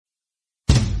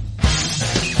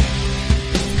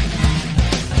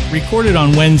Recorded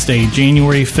on Wednesday,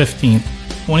 January 15th,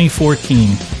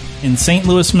 2014, in St.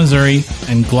 Louis, Missouri,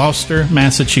 and Gloucester,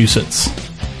 Massachusetts.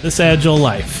 This Agile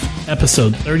Life,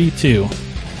 Episode 32.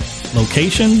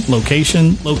 Location,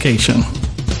 location, location.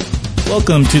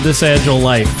 Welcome to This Agile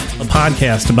Life, a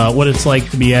podcast about what it's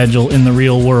like to be agile in the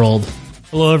real world.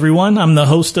 Hello, everyone. I'm the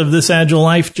host of This Agile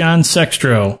Life, John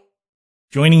Sextro.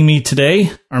 Joining me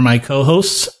today are my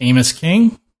co-hosts, Amos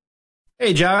King.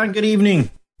 Hey, John. Good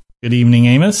evening. Good evening,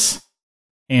 Amos.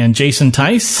 And Jason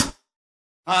Tice.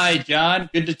 Hi, John.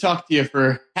 Good to talk to you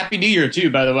for Happy New Year, too,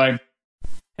 by the way.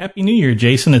 Happy New Year,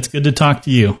 Jason. It's good to talk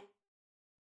to you.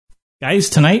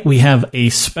 Guys, tonight we have a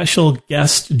special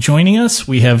guest joining us.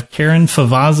 We have Karen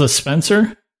Favaza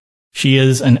Spencer. She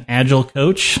is an Agile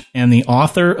coach and the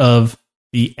author of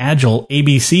the Agile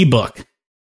ABC book.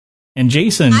 And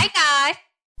Jason. Hi, guys.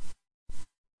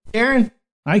 Karen.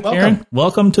 Hi, Karen.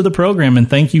 Welcome to the program, and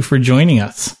thank you for joining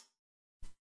us.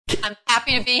 I'm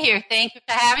happy to be here. Thank you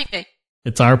for having me.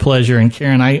 It's our pleasure. And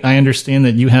Karen, I understand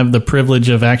that you have the privilege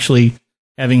of actually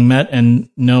having met and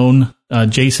known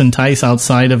Jason Tice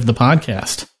outside of the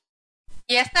podcast.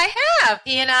 Yes, I have.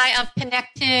 He and I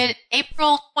connected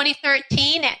April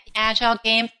 2013 at the Agile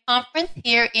Games Conference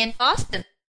here in Boston.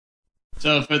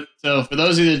 So for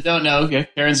those of you that don't know,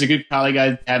 Karen's a good colleague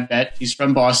I have met. She's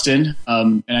from Boston,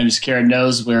 and I just Karen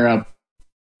knows where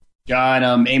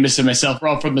John, Amos, and myself are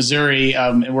all from Missouri,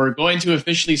 and we're going to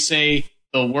officially say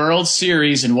the World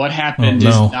Series and what happened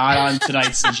is not on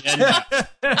tonight's agenda.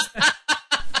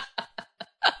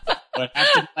 What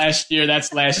happened last year,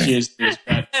 that's last year's news.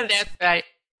 That's right.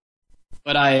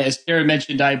 But as Karen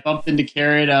mentioned, I bumped into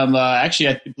Karen. Actually,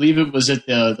 I believe it was at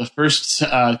the first,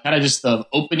 kind of just the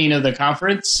opening of the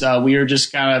conference. We were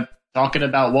just kind of talking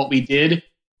about what we did.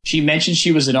 She mentioned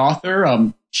she was an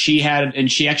author. She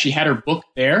actually had her book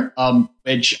there.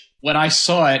 When I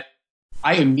saw it,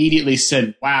 I immediately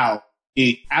said, "Wow,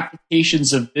 the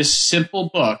applications of this simple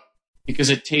book." Because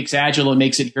it takes Agile and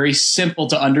makes it very simple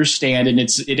to understand, and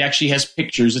it actually has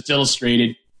pictures. It's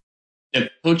illustrated. The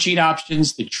coaching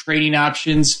options, the training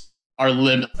options are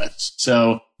limitless.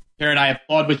 So, Karen, I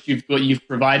applaud what you've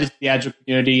provided to the Agile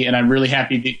community, and I'm really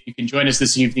happy that you can join us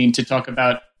this evening to talk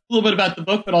about a little bit about the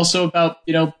book, but also about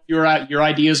your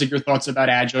ideas and your thoughts about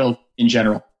Agile in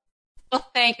general. Well,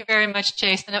 thank you very much,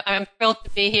 Jason. I'm thrilled to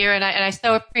be here, and I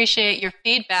so appreciate your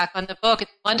feedback on the book.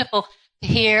 It's wonderful to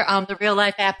hear the real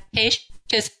life application,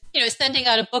 because sending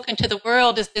out a book into the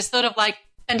world is sort of like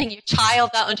sending your child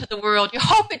out into the world. You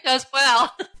hope it does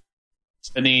well.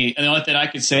 And the only thing I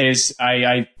could say is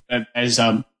I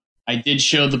did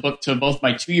show the book to both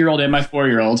my 2-year-old and my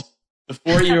 4-year-old. The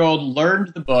 4-year-old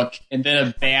learned the book, and then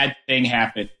a bad thing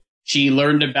happened. She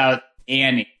learned about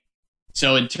Annie.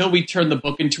 So until we turn the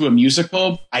book into a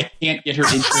musical, I can't get her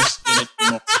interest in it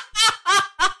anymore.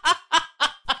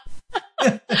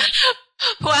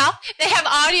 Well, they have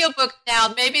audiobooks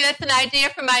now. Maybe that's an idea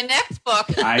for my next book.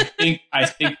 I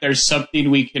think there's something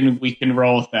we can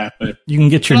roll with that. But you can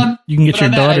get your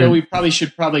daughter. I know we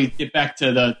should get back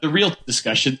to the real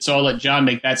discussion. So I'll let John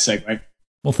make that segue.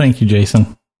 Well, thank you,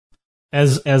 Jason.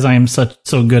 As I am so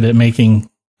good at making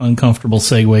uncomfortable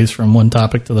segues from one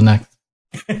topic to the next.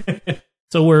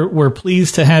 So we're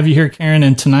pleased to have you here, Karen.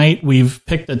 And tonight we've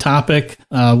picked a topic,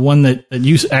 one that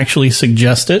you actually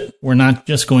suggested. We're not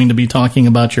just going to be talking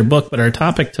about your book, but our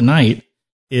topic tonight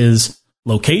is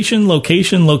location,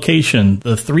 location, location,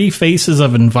 the three faces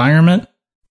of environment.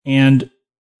 And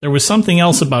there was something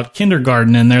else about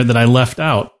kindergarten in there that I left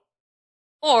out.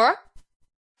 Or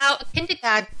how a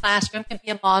kindergarten classroom can be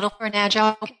a model for an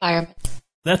agile environment.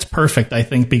 That's perfect, I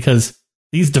think, because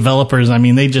these developers,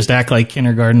 they just act like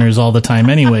kindergartners all the time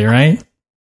anyway, right?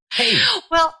 Hey.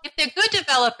 Well, if they're good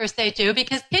developers, they do,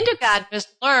 because kindergartners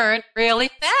learn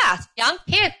really fast. Young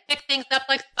kids pick things up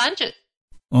like sponges.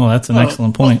 Oh, that's an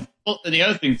excellent point. Well, the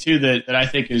other thing, too, that I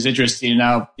think is interesting,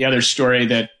 now the other story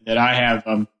that I have,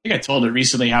 I think I told it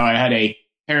recently, how I had a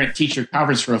parent-teacher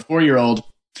conference for a 4-year-old,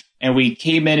 and we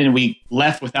came in and we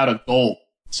left without a goal.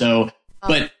 So,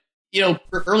 but,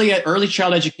 for early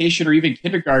child education or even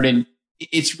kindergarten,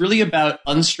 it's really about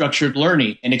unstructured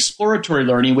learning and exploratory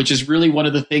learning, which is really one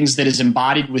of the things that is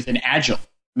embodied within Agile.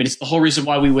 It's the whole reason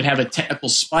why we would have a technical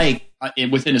spike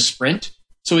within a sprint.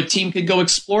 So a team could go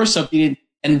explore something,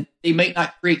 and they might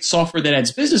not create software that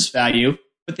adds business value,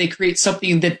 but they create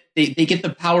something that they get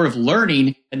the power of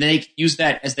learning, and then they can use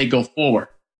that as they go forward.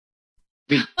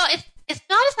 Well, it's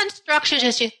not as unstructured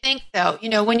as you think, though.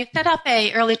 When you set up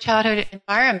a early childhood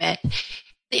environment,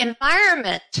 the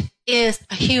environment is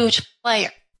a huge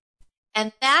player.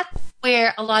 And that's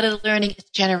where a lot of the learning is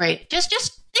generated. Just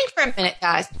think for a minute,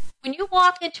 guys. When you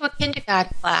walk into a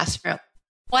kindergarten classroom,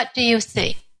 what do you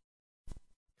see?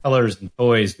 Colors and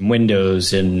toys and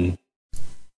windows and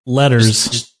Letters.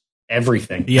 just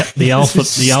everything. The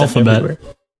alphabet. Everywhere.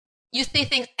 You see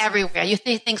things everywhere. You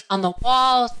see things on the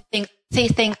walls. See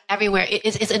things everywhere.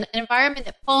 It's an environment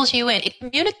that pulls you in. It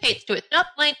communicates to it. It's not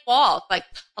blank walls like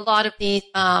a lot of these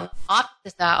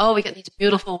offices are. Oh, we got these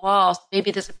beautiful walls.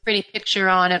 Maybe there's a pretty picture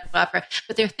on it, whatever.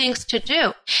 But there are things to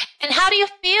do. And how do you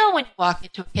feel when you walk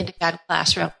into a kindergarten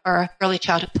classroom or early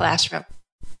childhood classroom?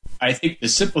 I think the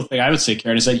simple thing I would say,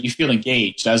 Karen, is that you feel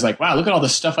engaged. I was like, wow, look at all the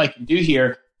stuff I can do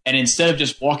here. And instead of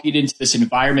just walking into this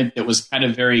environment that was kind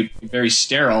of very, very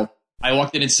sterile, I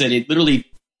walked in and said it literally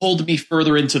pulled me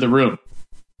further into the room.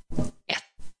 Yeah.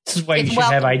 This is why you should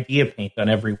have idea paint on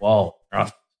every wall.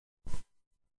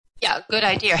 Yeah, good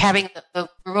idea. Having the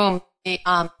room, the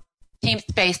team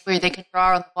space where they can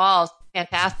draw on the walls,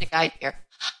 fantastic idea.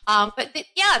 But the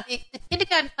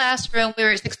kindergarten classroom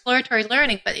where it's exploratory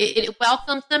learning, but it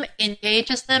welcomes them,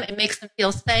 engages them, it makes them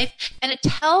feel safe, and it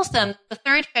tells them the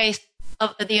third phase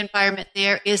of the environment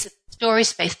there is a story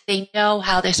space. They know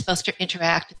how they're supposed to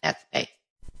interact in that space.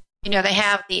 You know, they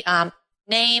have the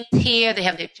names here, they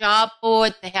have their job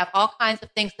boards, they have all kinds of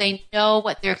things. They know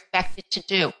what they're expected to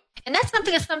do. And that's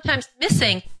something that's sometimes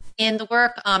missing in the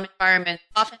work environment.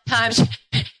 Oftentimes,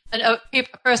 a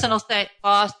person will say,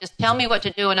 boss, just tell me what to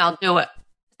do and I'll do it.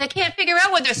 They can't figure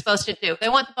out what they're supposed to do. They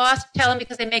want the boss to tell them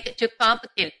because they make it too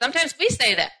complicated. Sometimes we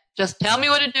say that. Just tell me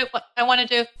what to do, what I want to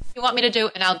do, you want me to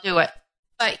do, and I'll do it.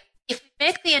 But if we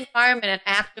make the environment an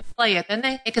active player, then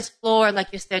they explore,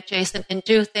 like you said, Jason, and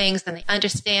do things, and they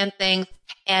understand things,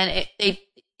 and the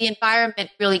environment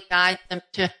really guides them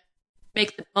to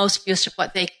make the most use of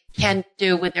what they can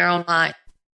do with their own mind.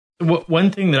 One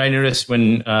thing that I noticed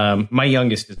when my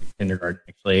youngest is in kindergarten,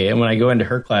 actually, and when I go into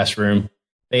her classroom,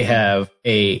 they have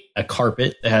a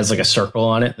carpet that has like a circle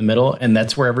on it in the middle, and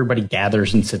that's where everybody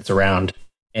gathers and sits around.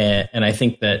 And I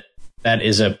think that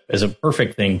is a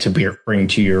perfect thing to bring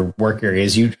to your work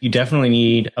areas. You definitely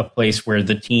need a place where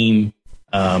the team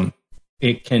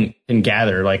it can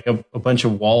gather. Like a bunch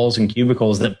of walls and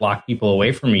cubicles that block people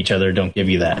away from each other don't give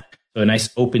you that. So a nice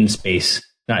open space,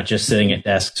 not just sitting at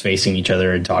desks facing each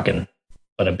other and talking,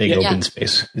 but a big open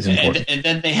space is important. And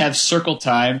then they have circle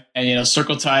time, and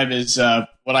circle time is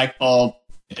what I call,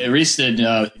 at least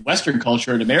in Western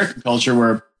culture and American culture,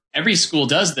 where every school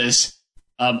does this.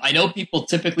 I know people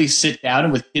typically sit down,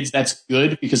 and with kids that's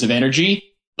good because of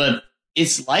energy, but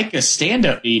it's like a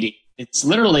stand-up meeting. It's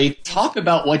literally talk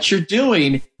about what you're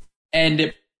doing.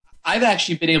 And I've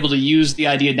actually been able to use the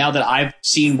idea now that I've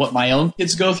seen what my own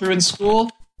kids go through in school.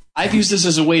 I've used this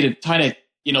as a way to kind of,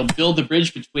 build the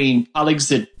bridge between colleagues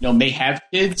that, may have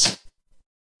kids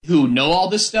who know all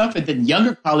this stuff, and then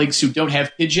younger colleagues who don't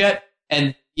have kids yet.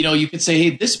 And, you could say,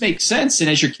 hey, this makes sense. And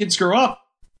as your kids grow up,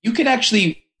 you can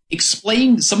actually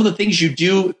explain some of the things you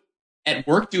do at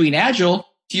work doing Agile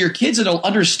to your kids, and they'll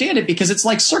understand it because it's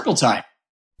like circle time.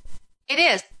 It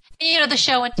is. And the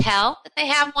show and tell that they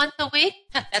have once a week,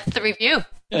 that's the review.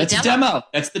 Yeah, that's a demo.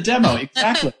 That's the demo.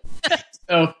 Exactly.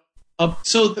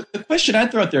 So the question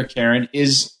I'd throw out there, Karen,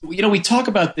 is, we talk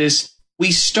about this.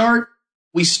 We start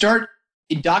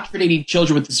indoctrinating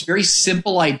children with this very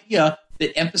simple idea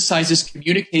that emphasizes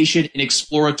communication and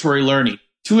exploratory learning,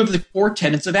 two of the core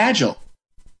tenets of Agile.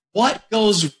 What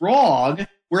goes wrong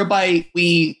whereby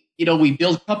we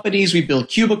build companies, we build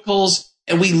cubicles,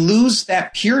 and we lose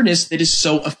that pureness that is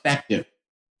so effective?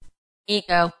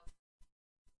 Ego.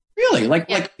 Really? Like,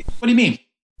 what do you mean?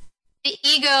 The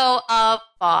ego of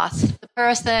boss, the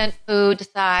person who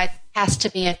decides has to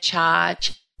be in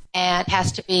charge and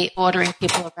has to be ordering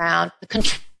people around.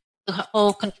 The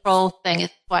whole control thing is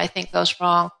what I think goes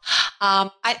wrong.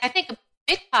 I think a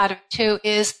big part of it, too,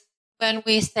 is when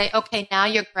we say, okay, now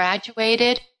you're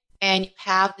graduated and you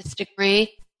have this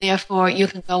degree, therefore you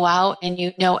can go out and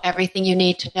you know everything you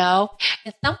need to know.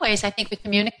 In some ways, I think we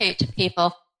communicate to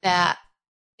people that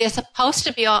they're supposed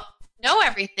to know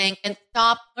everything and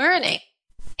stop learning.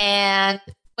 And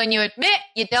when you admit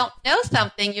you don't know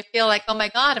something, you feel like, oh my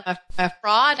God, I'm a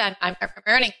fraud. I'm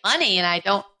earning money and I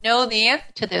don't know the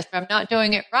answer to this, or I'm not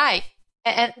doing it right.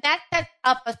 And that sets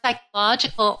up a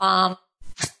psychological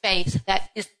space that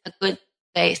is a good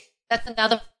space. That's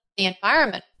another the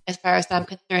environment, as far as I'm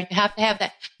concerned. You have to have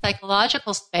that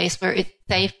psychological space where it's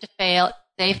safe to fail, it's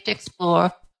safe to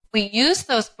explore. We use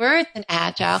those words in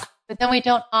Agile, but then we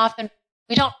don't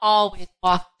always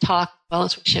talk as well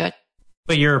as we should.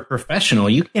 But you're a professional.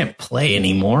 You can't play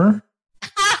anymore.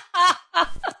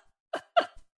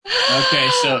 Okay,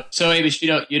 so Amish,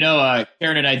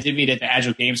 Karen and I did meet at the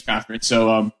Agile Games Conference.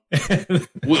 So,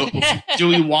 do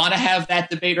we want to have that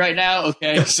debate right now?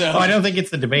 Okay, so I don't think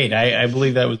it's a debate. I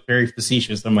believe that was very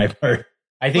facetious on my part.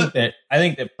 I think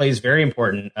that play is very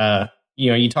important.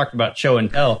 You talked about show and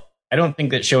tell. I don't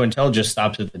think that show and tell just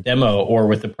stops at the demo or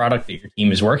with the product that your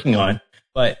team is working on,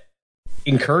 but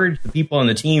encourage the people on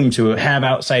the team to have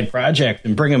outside projects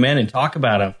and bring them in and talk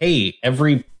about them. Hey,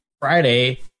 every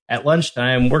Friday at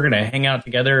lunchtime, we're going to hang out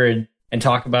together and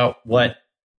talk about what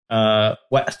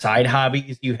side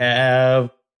hobbies you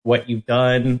have, what you've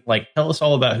done. Like, tell us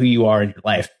all about who you are in your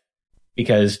life,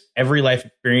 because every life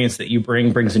experience that you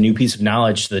brings a new piece of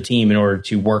knowledge to the team in order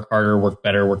to work harder, work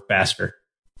better, work faster.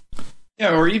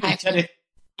 Yeah, or even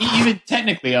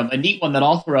technically, a neat one that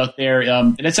I'll throw out there,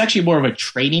 and it's actually more of a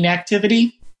training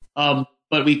activity,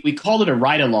 but we called it a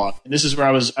ride-along. And this is where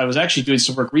I was actually doing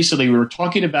some work recently. We were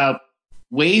talking about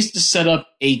ways to set up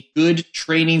a good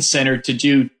training center to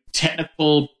do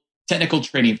technical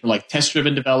training for like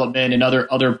test-driven development and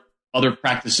other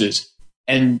practices.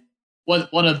 And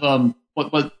what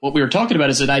we were talking about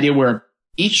is an idea where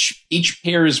each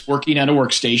pair is working on a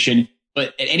workstation,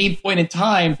 but at any point in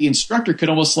time, the instructor could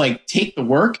almost like take the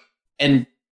work and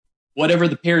whatever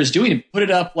the pair is doing and put it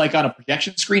up like on a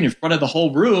projection screen in front of the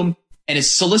whole room and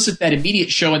solicit that immediate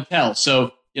show and tell.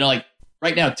 So, like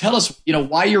right now, tell us,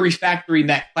 why you're refactoring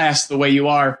that class the way you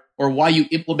are, or why you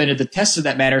implemented the test in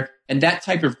that manner. And that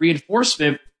type of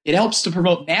reinforcement, it helps to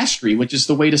promote mastery, which is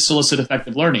the way to solicit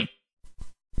effective learning.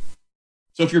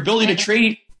 So if you're building a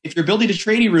training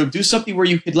room, do something where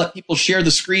you could let people share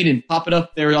the screen and pop it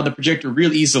up there on the projector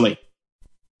real easily.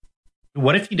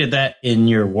 What if you did that in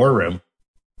your war room?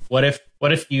 What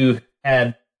if you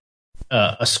had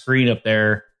a screen up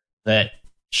there that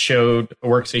showed a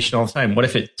workstation all the time? What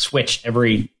if it switched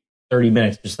every 30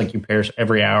 minutes, just like you pair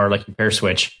every hour, like you pair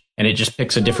switch, and it just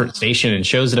picks a different station and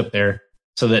shows it up there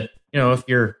so that, if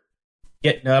you're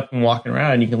getting up and walking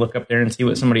around, you can look up there and see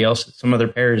what some other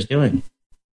pair is doing.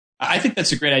 I think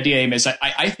that's a great idea, Amos.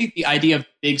 I think the idea of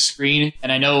big screen,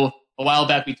 and I know a while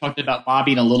back we talked about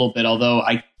mobbing a little bit, although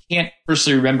I can't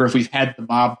personally remember if we've had the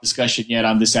mob discussion yet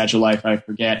on This Agile Life. I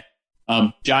forget.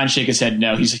 John shake his head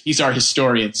no. He's our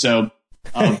historian. So,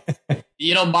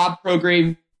 mob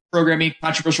programming,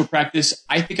 controversial practice.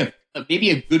 I think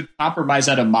maybe a good compromise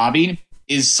out of mobbing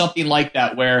is something like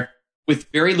that, where with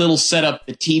very little setup,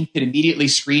 the team can immediately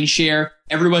screen share.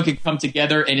 Everyone can come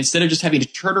together, and instead of just having to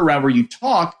turn around where you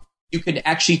talk, you can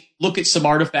actually look at some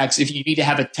artifacts if you need to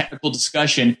have a technical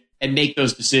discussion and make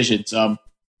those decisions. And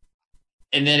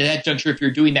then at that juncture, if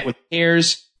you're doing that with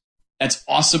pairs, that's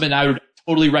awesome, and I would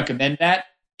totally recommend that.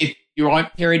 If you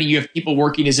aren't pairing and you have people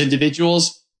working as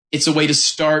individuals, it's a way to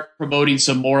start promoting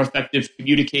some more effective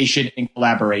communication and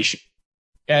collaboration.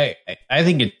 Yeah, I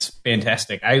think it's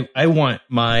fantastic. I want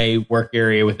my work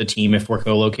area with the team, if we're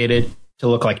co-located, to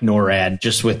look like NORAD,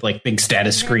 just with like big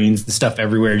status screens and stuff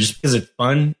everywhere, just because it's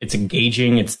fun, it's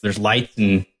engaging, there's lights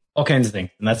and all kinds of things.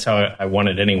 And that's how I want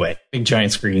it anyway. Big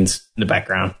giant screens in the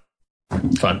background.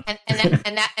 It's fun. And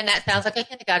that sounds like a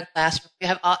kindergarten classroom. You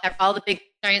have all the big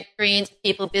giant screens,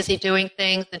 people busy doing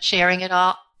things and sharing it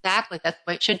all. Exactly. That's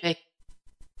the way it should be.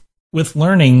 With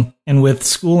learning and with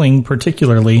schooling,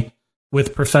 particularly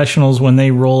with professionals, when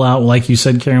they roll out, like you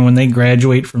said, Karen, when they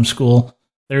graduate from school,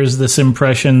 there's this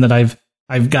impression that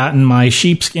I've gotten my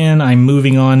sheepskin. I'm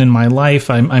moving on in my life.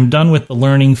 I'm done with the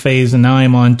learning phase, and now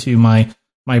I'm on to my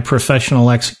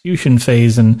professional execution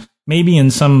phase. And maybe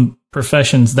in some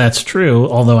professions that's true,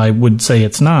 although I would say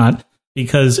it's not,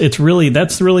 because that's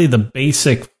really the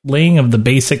basic laying of the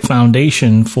basic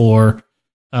foundation for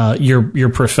your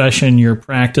profession, your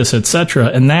practice, etc.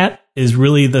 And that is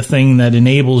really the thing that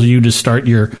enables you to start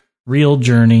your real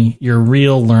journey, your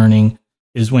real learning,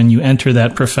 is when you enter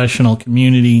that professional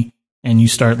community and you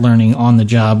start learning on the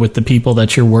job with the people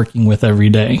that you're working with every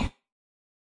day.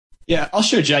 Yeah, I'll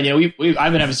share, John. I've been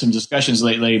having some discussions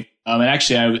lately, and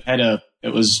actually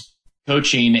it was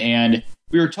coaching, and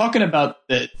we were talking about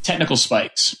the technical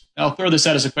spikes. I'll throw this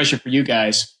out as a question for you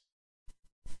guys.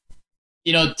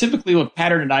 Typically what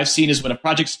pattern that I've seen is when a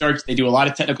project starts, they do a lot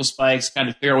of technical spikes, kind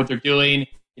of figure out what they're doing,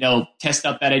 test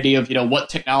out that idea of, what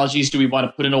technologies do we want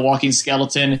to put in a walking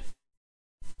skeleton.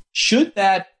 Should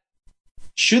that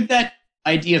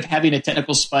idea of having a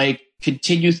technical spike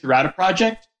continue throughout a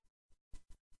project?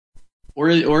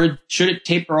 Or should it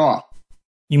taper off?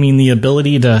 You mean the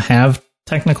ability to have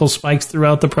technical spikes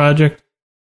throughout the project?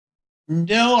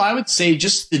 No, I would say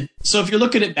so if you're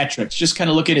looking at metrics, just kind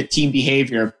of looking at team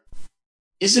behavior,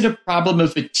 is it a problem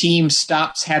if a team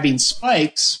stops having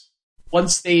spikes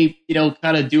once they,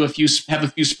 kind of have a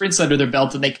few sprints under their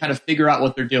belt and they kind of figure out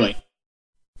what they're doing?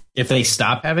 If they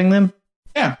stop having them?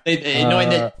 Yeah, knowing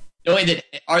that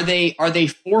are they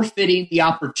forfeiting the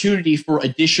opportunity for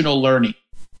additional learning?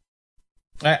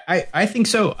 I think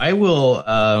so. I will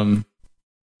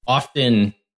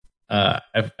often.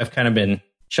 I've kind of been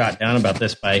shot down about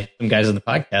this by some guys on the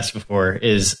podcast before.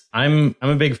 Is I'm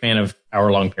a big fan of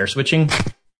hour-long pair switching,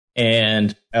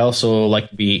 and I also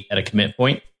like to be at a commit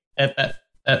point at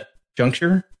that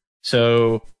juncture.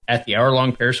 So at the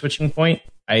hour-long pair switching point,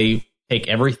 I take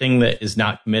everything that is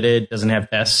not committed, doesn't have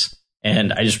tests,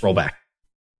 and I just roll back.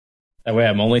 That way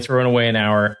I'm only throwing away an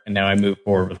hour, and now I move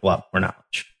forward with a lot more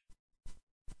knowledge.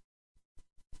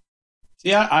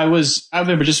 Yeah, I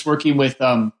remember just working with,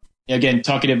 again,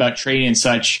 talking about training and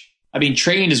such. I mean,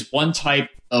 training is one type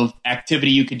of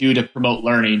activity you can do to promote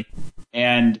learning.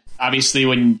 And obviously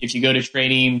if you go to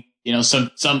training,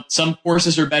 some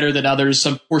courses are better than others.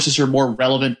 Some courses are more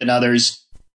relevant than others.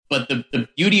 But the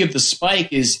beauty of the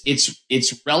spike is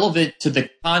it's relevant to the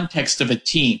context of a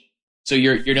team. So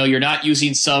you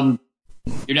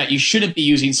shouldn't be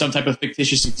using some type of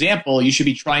fictitious example. You should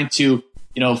be trying to,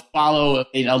 follow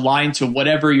and align to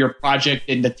whatever your project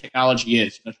and the technology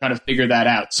is, trying to figure that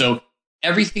out. So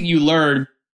everything you learn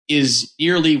is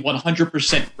nearly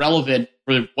 100% relevant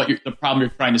for the problem you're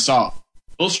trying to solve.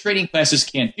 Most training classes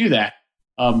can't do that.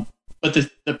 But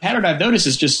the pattern I've noticed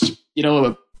is just,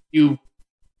 you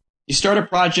start a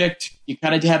project, you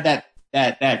kind of have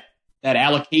that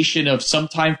allocation of some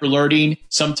time for learning,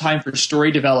 some time for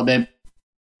story development.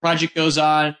 Project goes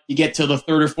on, you get to the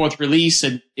third or fourth release,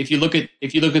 and if you look at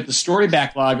the story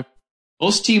backlog,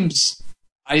 most teams,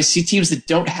 I see teams that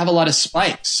don't have a lot of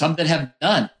spikes, some that have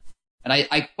none. And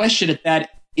I question at that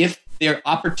if their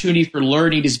opportunity for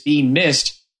learning is being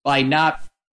missed by not,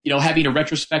 having a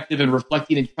retrospective and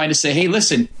reflecting and trying to say, hey,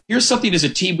 listen, here's something as a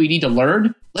team we need to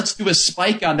learn. Let's do a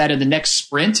spike on that in the next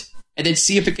sprint and then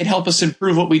see if it can help us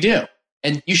improve what we do.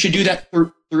 And you should do that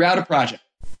throughout a project.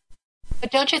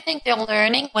 But don't you think they're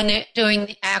learning when they're doing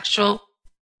the actual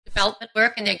development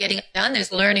work and they're getting it done?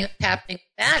 There's learning happening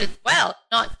with that as well,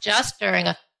 not just during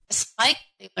a spike.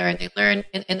 They learn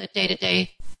in the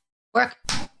day-to-day work.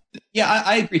 Yeah,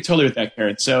 I agree totally with that,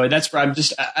 Karen. So that's where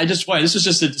this was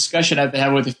just a discussion I've been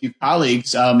having with a few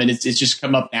colleagues, and it's just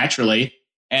come up naturally.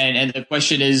 And the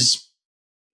question is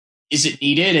it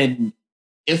needed? And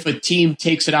if a team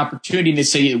takes an opportunity and they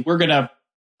say, we're going to,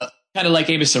 kind of like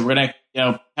Amos said, we're going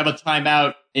to have a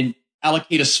timeout and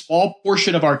allocate a small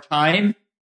portion of our time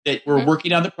that we're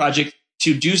working on the project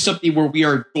to do something where we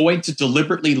are going to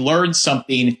deliberately learn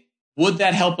something, would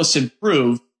that help us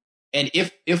improve? And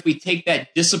if we take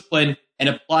that discipline and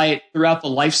apply it throughout the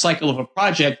life cycle of a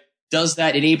project, does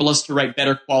that enable us to write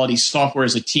better quality software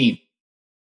as a team?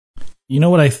 You know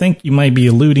what I think you might be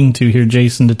alluding to here,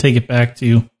 Jason, to take it back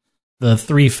to the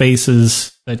three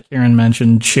phases that Karen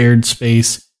mentioned: shared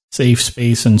space, safe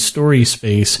space, and story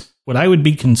space. What I would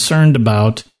be concerned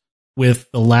about with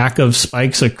the lack of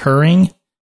spikes occurring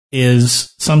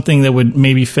is something that would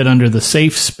maybe fit under the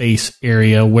safe space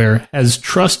area, where has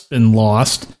trust been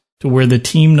lost to where the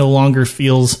team no longer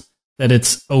feels that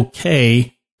it's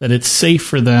okay, that it's safe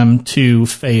for them to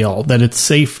fail, that it's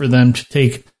safe for them to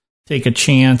take a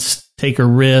chance, take a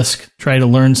risk, try to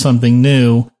learn something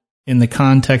new in the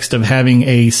context of having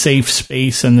a safe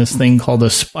space and this thing called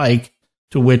a spike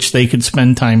to which they could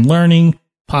spend time learning,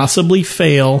 possibly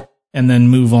fail, and then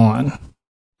move on.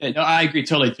 No, I agree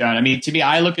totally, John. I mean, to me,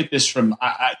 I look at this from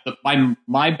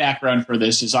my background for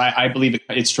this is I believe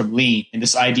it's from Lean and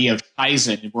this idea of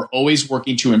Kaizen. And we're always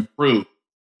working to improve.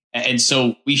 And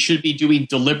so we should be doing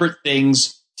deliberate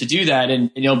things to do that. And,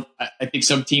 I think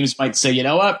some teams might say, you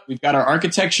know what, we've got our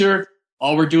architecture.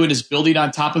 All we're doing is building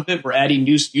on top of it. We're adding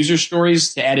new user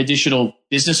stories to add additional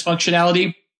business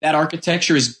functionality. That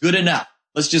architecture is good enough.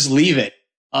 Let's just leave it.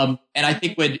 And I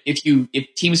think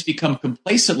if teams become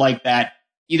complacent like that,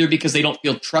 either because they don't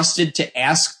feel trusted to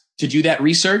ask to do that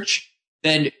research,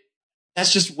 then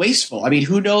that's just wasteful. I mean,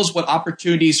 who knows what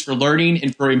opportunities for learning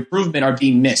and for improvement are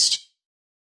being missed?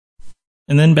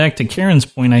 And then back to Karen's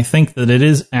point, I think that it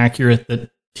is accurate that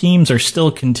teams are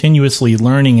still continuously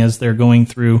learning as they're going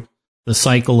through the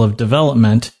cycle of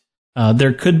development.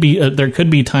 There could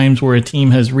be times where a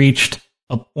team has reached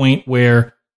a point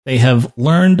where they have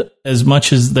learned as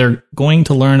much as they're going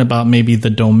to learn about maybe the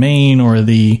domain or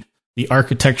the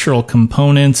architectural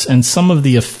components, and some of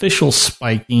the official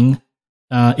spiking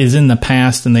is in the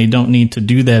past and they don't need to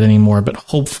do that anymore. But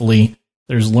hopefully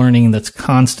there's learning that's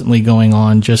constantly going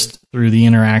on just through the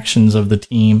interactions of the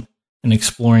team and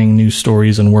exploring new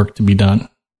stories and work to be done.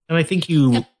 And I think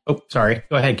sorry,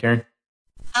 go ahead, Karen.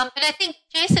 But I think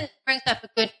Jason brings up a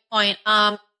good point,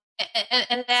 and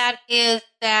that is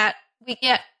that we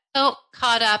get so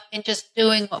caught up in just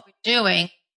doing what we're doing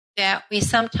that we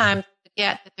sometimes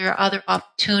forget that there are other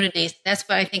opportunities. That's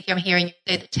what I think I'm hearing you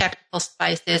say the technical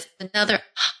spice is. It's another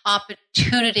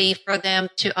opportunity for them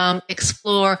to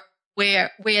explore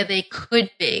where they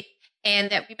could be, and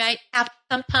that we might have to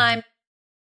sometimes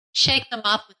shake them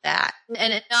up with that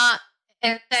and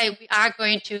say we are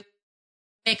going to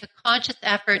make a conscious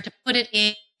effort to put it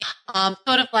in,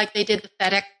 sort of like they did the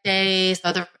FedEx days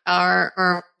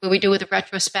or what we do with a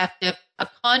retrospective, a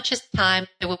conscious time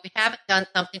that when we haven't done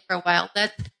something for a while,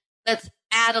 let's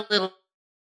add a little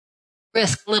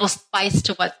risk, a little spice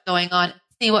to what's going on and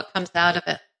see what comes out of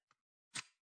it.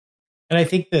 And I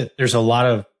think that there's a lot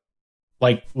of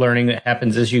like learning that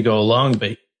happens as you go along,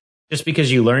 but just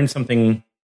because you learn something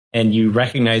and you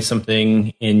recognize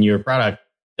something in your product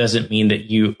doesn't mean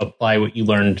that you apply what you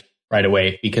learned right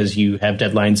away, because you have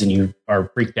deadlines and you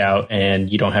are freaked out and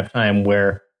you don't have time.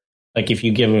 Where like if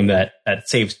you give them that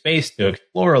safe space to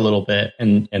explore a little bit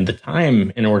and the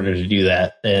time in order to do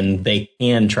that, then they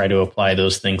can try to apply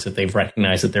those things that they've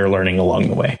recognized that they're learning along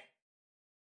the way.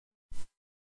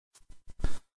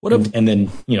 And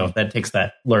then, that takes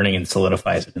that learning and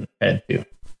solidifies it in the head too.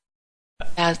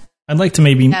 I'd like to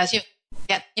maybe...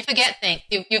 You forget things.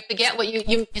 You forget what you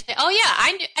say, oh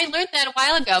yeah, I learned that a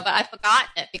while ago, but I've forgotten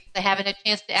it because I haven't had a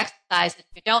chance to exercise it.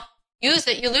 If you don't use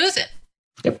it, you lose it.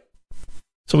 Yep.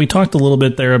 So we talked a little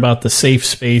bit there about the safe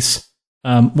space.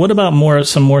 What about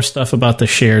some more stuff about the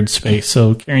shared space?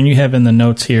 So Karen, you have in the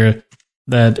notes here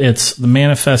that it's the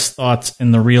manifest thoughts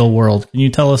in the real world. Can you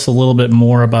tell us a little bit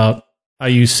more about how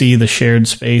you see the shared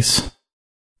space?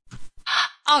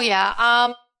 Oh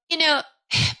yeah.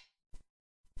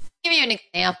 Give you an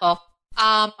example.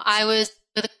 I was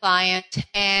with a client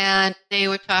and they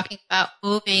were talking about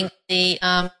moving the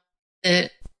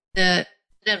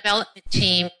development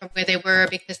team from where they were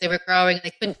because they were growing and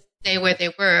they couldn't stay where they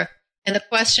were. And the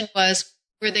question was,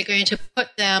 were they going to put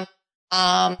them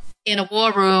in a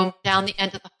war room down the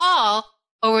end of the hall,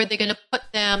 or were they going to put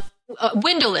them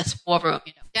windowless war room,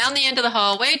 down the end of the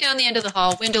hall, way down the end of the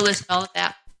hall, windowless and all of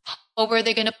that, or were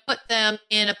they going to put them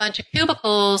in a bunch of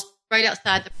cubicles right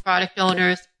outside the product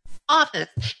owner's office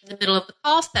in the middle of the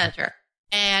call center?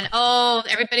 And,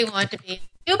 everybody wanted to be in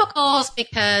cubicles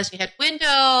because you had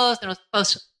windows and it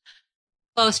was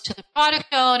close to the product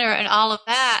owner and all of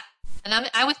that. And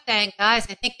I was saying, guys,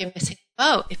 I think you're missing the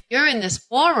boat. If you're in this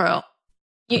war room,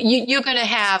 you're going to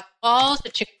have walls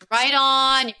that you can write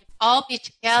on, you can all be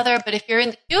together. But if you're in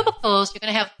the cubicles, you're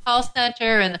going to have the call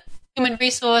center and the human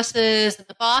resources and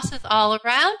the bosses all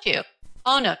around you.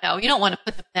 Oh, no, you don't want to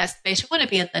put them in that space. You want to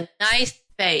be in the nice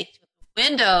space with the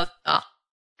windows. Oh,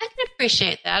 I can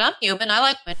appreciate that. I'm human. I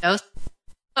like windows.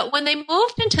 But when they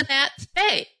moved into that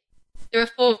space, there were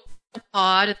 4 in a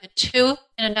pod and then 2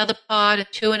 in another pod and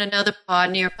 2 in another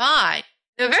pod nearby.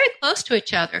 They were very close to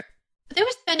each other. But they were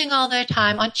spending all their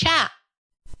time on chat,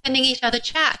 sending each other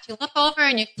chats. You look over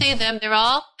and you see them. They're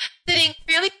all sitting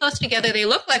fairly close together. They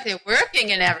look like they're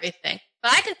working and everything.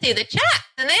 But I can see the chats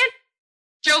and they're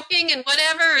joking and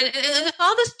whatever, and there's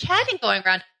all this chatting going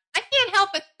around. I can't help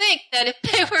but think that if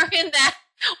they were in that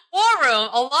war room,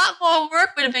 a lot more work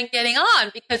would have been getting on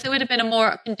because it would have been a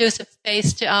more conducive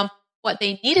space to what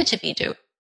they needed to be doing.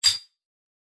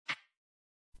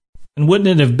 And wouldn't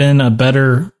it have been a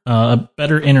better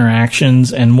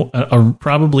interactions and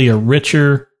probably a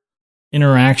richer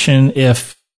interaction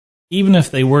even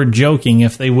if they were joking,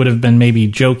 if they would have been maybe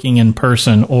joking in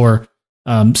person or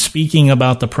speaking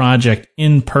about the project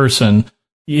in person?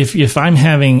 If I'm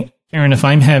having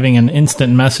an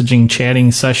instant messaging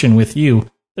chatting session with you,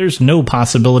 there's no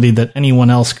possibility that anyone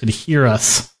else could hear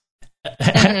us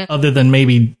other than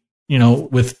maybe,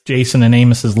 with Jason and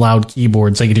Amos's loud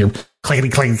keyboards, they could hear clickety,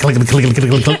 clickety, clickety, clickety,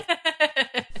 clickety, clickety.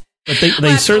 But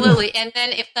they certainly. And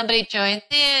then if somebody joins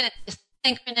in, it's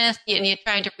synchronous, and you're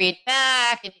trying to read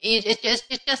back, and it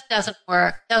just doesn't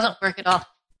work. It doesn't work at all.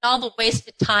 All the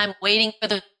wasted time waiting for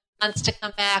the months to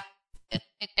come back and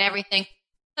everything.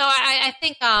 So I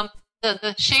think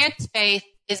the shared space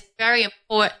is very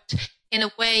important in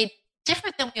a way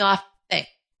different than we often think.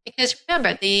 Because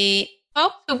remember, the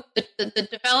folks, the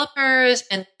developers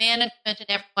and management and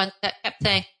everyone that kept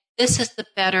saying, this is the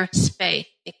better space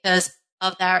because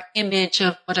of our image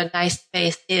of what a nice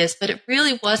space is. But it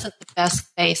really wasn't the best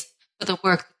space for the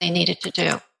work that they needed to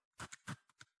do.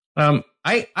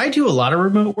 I do a lot of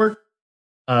remote work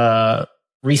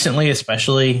recently,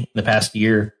 especially in the past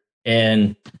year.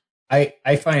 And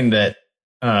I find that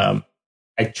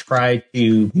I try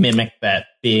to mimic that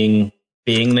being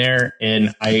there,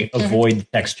 and I avoid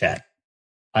text chat.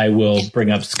 I will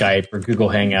bring up Skype or Google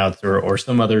Hangouts or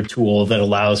some other tool that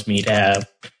allows me to have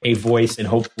a voice and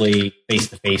hopefully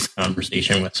face-to-face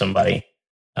conversation with somebody.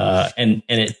 And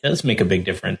it does make a big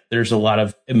difference. There's a lot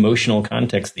of emotional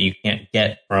context that you can't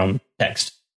get from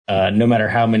text. No matter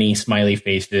how many smiley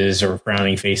faces or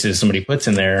frowning faces somebody puts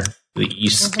in there,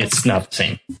 it's not the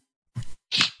same.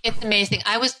 It's amazing.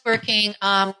 I was working,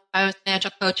 I was an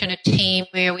agile coach in a team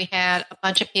where we had a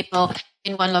bunch of people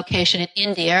in one location in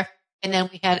India, and then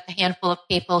we had a handful of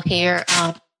people here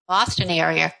Boston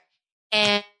area.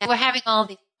 And we're having all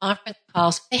these conference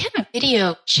calls. They had a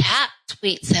video chat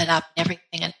suite set up and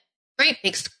everything, and great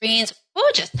big screens,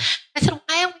 gorgeous. I said,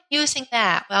 why aren't we using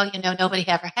that? Well, nobody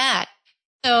ever had.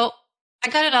 So I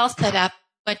got it all set up,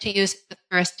 went to use it for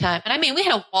the first time. And I mean, we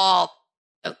had a wall,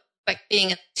 like being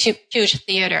in a huge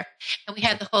theater, and we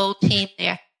had the whole team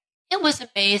there. It was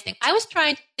amazing. I was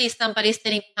trying to see somebody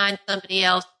sitting behind somebody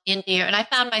else in there, and I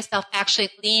found myself actually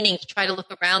leaning to try to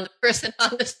look around the person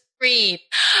on the screen.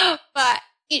 But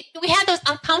we had those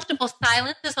uncomfortable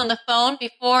silences on the phone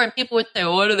before, and people would say,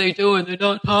 what are they doing? They're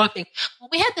not talking. Well,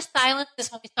 we had the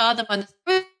silences when we saw them on the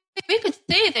screen. We could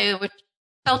see they were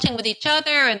consulting with each other,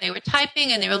 and they were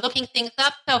typing, and they were looking things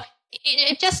up. So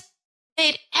it just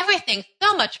made everything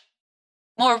so much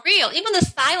more real. Even the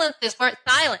silences weren't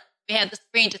silent. We had the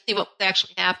screen to see what was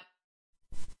actually happening.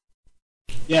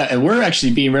 Yeah, and we're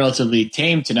actually being relatively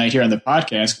tame tonight here on the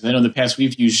podcast, because I know in the past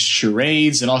we've used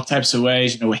charades in all types of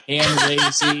ways, hand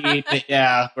raising.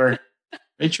 Yeah, we're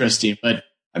interesting. But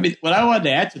I mean, what I wanted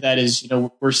to add to that is,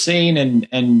 we're saying,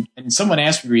 and someone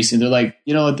asked me recently, they're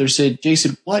like, they said,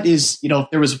 Jason, what is, if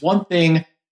there was one thing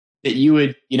that you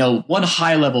would, one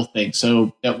high level thing,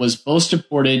 so that was most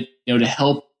important, to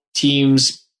help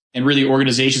teams and really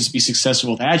organizations be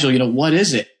successful with Agile, what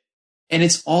is it? And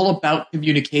it's all about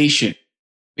communication.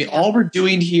 I mean, all we're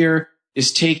doing here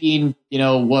is taking,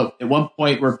 what at one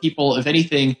point where people, if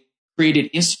anything, created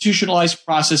institutionalized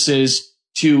processes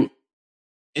to,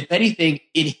 if anything,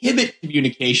 inhibit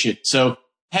communication. So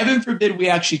heaven forbid we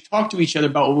actually talk to each other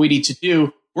about what we need to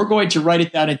do. We're going to write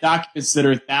it down in documents that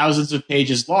are thousands of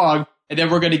pages long, and then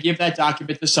we're going to give that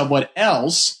document to someone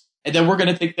else, and then we're going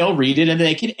to think they'll read it and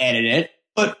they can edit it.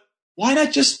 But why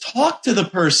not just talk to the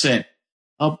person?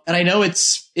 And I know it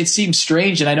seems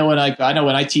strange, and I know when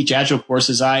I teach Agile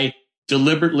courses, I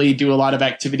deliberately do a lot of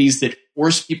activities that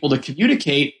force people to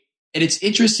communicate, and it's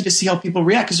interesting to see how people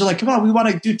react, because they're like, "Come on, we want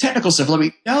to do technical stuff."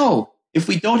 No, if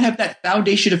we don't have that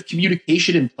foundation of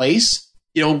communication in place,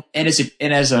 and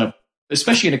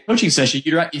especially in a coaching session,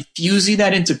 you're not infusing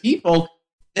that into people,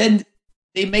 then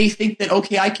they may think that,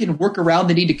 okay, I can work around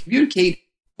the need to communicate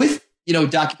with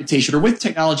documentation or with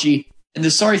technology. And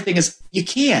the sorry thing is, you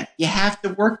can't. You have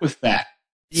to work with that.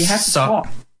 You have to talk.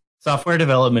 Software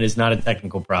development is not a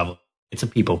technical problem. It's a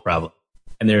people problem.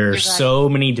 And there are so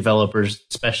many developers,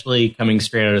 especially coming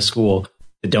straight out of school,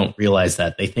 that don't realize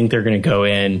that. They think they're going to go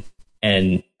in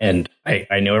and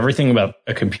I know everything about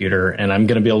a computer, and I'm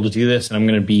going to be able to do this, and I'm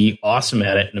going to be awesome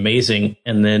at it and amazing.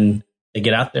 And then they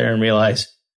get out there and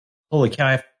realize, holy cow,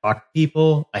 I have to talk to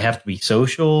people. I have to be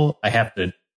social. I have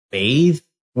to bathe.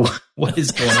 What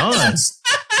is going on?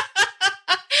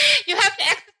 You have to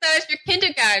exercise your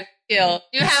kindergarten skills.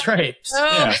 You have to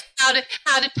know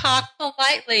how to talk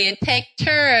politely and take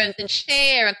turns and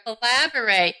share and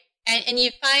collaborate. And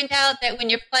you find out that when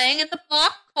you're playing in the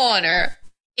block corner,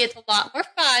 it's a lot more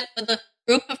fun when the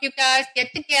group of you guys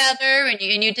get together and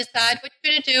you decide what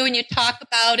you're going to do and you talk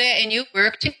about it and you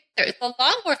work together. It's a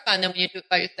lot more fun than when you do it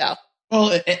by yourself.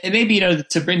 Well, and maybe,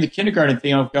 to bring the kindergarten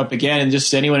thing up again, and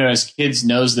just anyone who has kids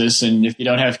knows this, and if you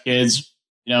don't have kids,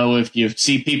 if you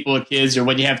see people with kids or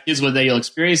when you have kids one day, you'll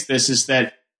experience this, is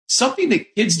that something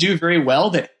that kids do very well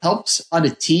that helps on a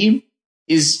team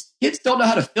is kids don't know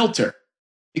how to filter.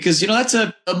 Because, that's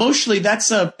a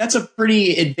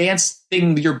pretty advanced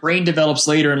thing your brain develops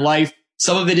later in life.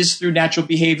 Some of it is through natural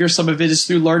behavior. Some of it is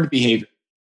through learned behavior.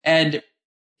 And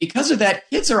because of that,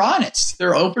 kids are honest.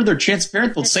 They're open. They're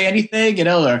transparent. They'll say anything.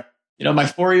 My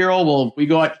 4-year-old, we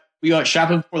go out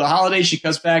shopping before the holidays. She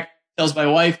comes back, tells my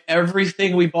wife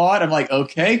everything we bought. I'm like,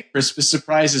 okay, Christmas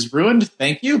surprise is ruined.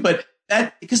 Thank you. But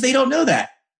because they don't know that.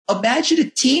 Imagine a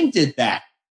team did that.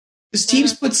 Because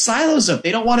teams put silos up.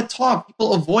 They don't want to talk.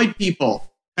 People avoid people.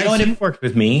 It worked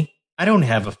with me. I don't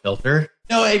have a filter.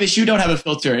 No, Amos, you don't have a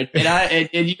filter, and I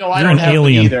don't have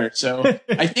one either. So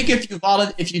I think if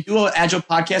you do an Agile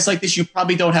podcast like this, you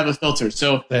probably don't have a filter.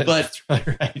 So, that's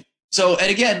right. So,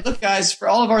 and again, look, guys, for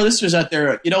all of our listeners out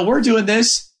there, we're doing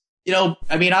this.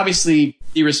 Obviously,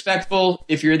 be respectful.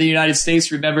 If you're in the United States,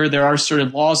 remember there are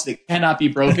certain laws that cannot be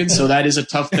broken. So that is a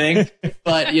tough thing.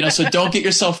 But so don't get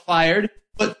yourself fired.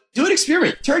 but do an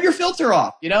experiment. Turn your filter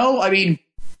off, I mean,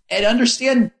 and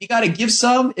understand you got to give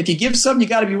some. If you give some, you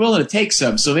got to be willing to take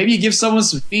some. So maybe you give someone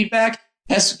some feedback.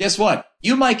 Guess what?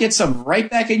 You might get some right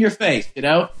back in your face,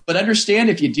 but understand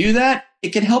if you do that, it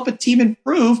can help a team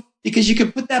improve because you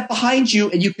can put that behind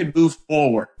you and you can move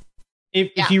forward.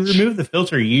 If you remove the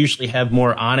filter, you usually have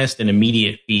more honest and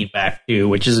immediate feedback too,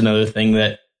 which is another thing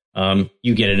that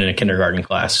you get in a kindergarten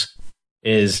class,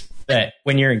 is that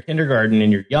when you're in kindergarten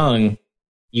and you're young,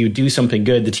 you do something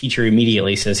good, the teacher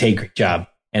immediately says, hey, great job.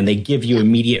 And they give you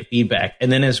immediate feedback.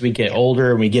 And then as we get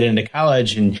older and we get into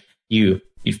college and you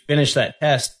finish that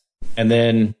test, and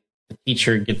then the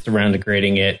teacher gets around to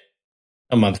grading it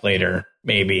a month later,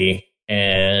 maybe,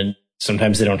 and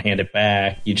sometimes they don't hand it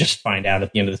back. You just find out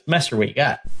at the end of the semester what you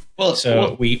got.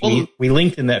 We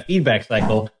lengthen that feedback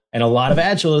cycle, and a lot of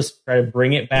Agilists try to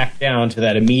bring it back down to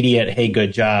that immediate, hey,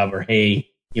 good job, or hey,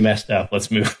 you messed up. Let's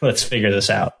figure this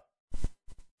out.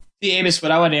 See, Amos,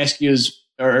 what I want to ask you is,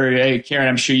 or Karen,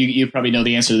 I'm sure you probably know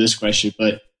the answer to this question,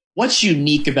 but what's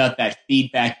unique about that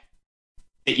feedback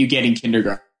that you get in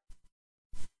kindergarten?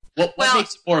 What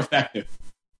makes it more effective?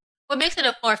 What makes it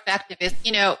more effective is,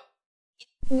 we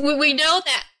know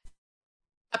that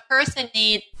a person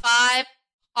needs 5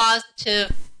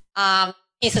 positive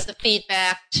pieces of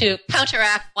feedback to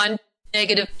counteract one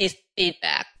negative piece of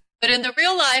feedback. But in the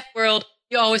real life world,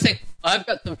 you always think, I've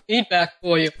got some feedback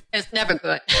for you. It's never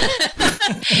good.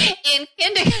 In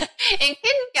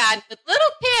kindergarten, with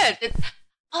little kids, it's,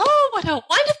 oh, what a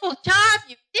wonderful job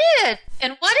you did.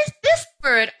 And what is this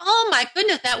word? Oh, my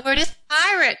goodness, that word is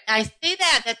pirate. I see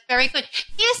that. That's very good.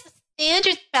 Here's the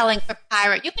standard spelling for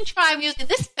pirate. You can try using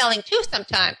this spelling, too,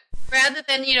 sometime. Rather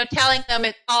than, telling them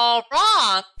it's all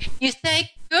wrong, you say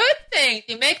good things.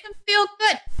 You make them feel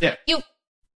good. Yeah.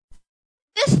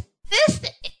 This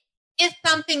is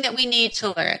something that we need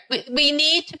to learn. We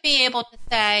need to be able to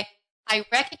say, I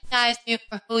recognize you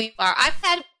for who you are. I've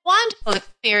had wonderful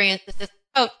experiences as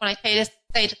a coach when I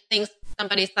say to things,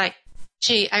 somebody's like,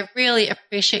 gee, I really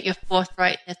appreciate your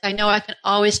forthrightness. I know I can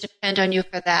always depend on you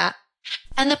for that.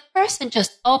 And the person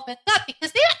just opens up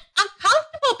because they're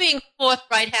uncomfortable being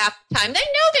forthright half the time. They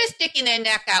know they're sticking their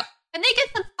neck out. And they get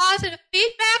some positive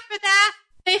feedback for that.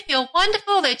 They feel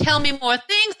wonderful. They tell me more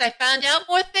things. I found out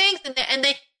more things.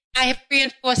 I have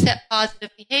reinforced that positive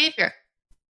behavior.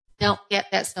 Don't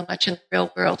get that so much in the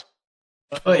real world.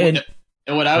 And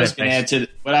what I was going to add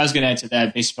to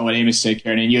that, based on what Amos said,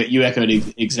 Karen, and you echoed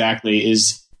exactly,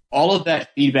 is all of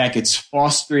that feedback. It's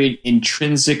fostering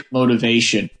intrinsic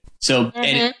motivation. So,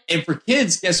 and for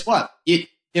kids, guess what?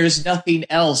 There's nothing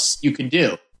else you can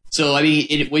do. So, I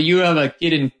mean, when you have a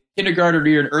kid in kindergarten or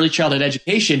you're in early childhood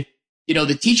education,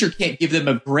 the teacher can't give them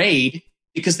a grade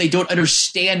because they don't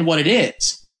understand what it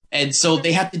is. And so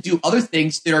they have to do other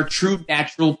things that are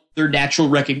natural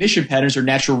recognition patterns or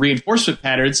natural reinforcement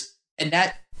patterns. And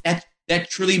that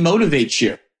truly motivates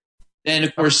you. Then,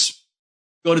 of course,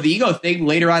 go to the ego thing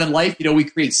later on in life. We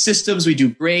create systems, we do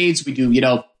grades, we do,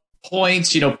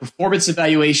 points, performance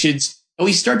evaluations. And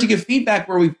we start to give feedback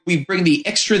where we bring the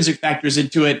extrinsic factors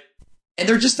into it, and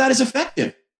they're just not as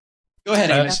effective. Go ahead,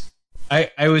 Amos.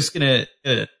 I was going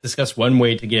to discuss one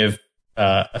way to give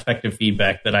effective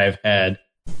feedback that I've had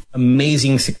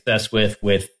amazing success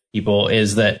with people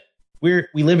is that we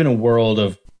live in a world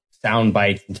of sound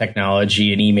bites and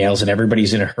technology and emails, and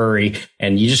everybody's in a hurry,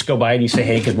 and you just go by and you say,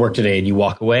 hey, good work today, and you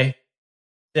walk away.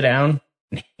 Sit down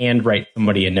and handwrite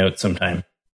somebody a note sometime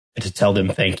to tell them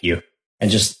thank you, and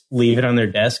just leave it on their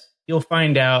desk. You'll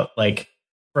find out,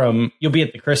 you'll be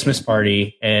at the Christmas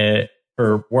party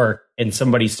for work, and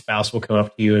somebody's spouse will come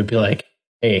up to you and be like,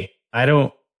 hey, I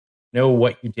don't know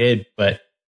what you did, but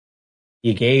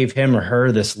you gave him or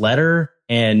her this letter,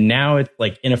 and now it's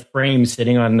in a frame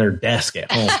sitting on their desk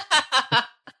at home.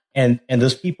 and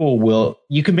those people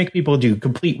you can make people do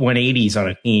complete 180s on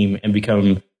a team and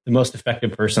become the most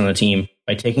effective person on the team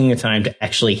by taking the time to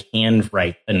actually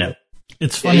handwrite a note.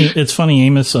 It's funny,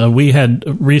 Amos. We had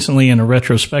recently in a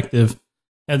retrospective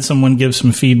had someone give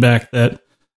some feedback that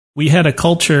we had a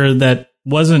culture that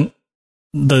wasn't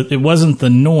the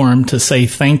norm to say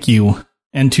thank you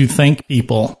and to thank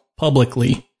people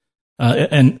publicly,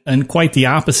 and quite the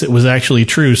opposite was actually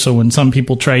true. So when some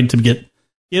people tried to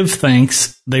give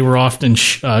thanks, they were often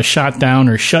shot down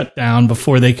or shut down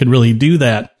before they could really do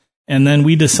that. And then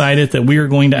we decided that we were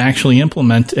going to actually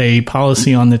implement a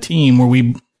policy on the team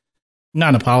where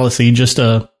not a policy, just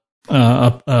a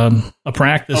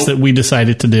practice that we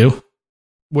decided to do,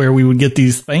 where we would get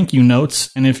these thank you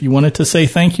notes. And if you wanted to say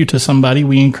thank you to somebody,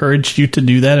 we encouraged you to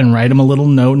do that and write them a little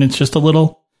note. And it's just a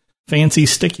little fancy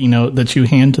sticky note that you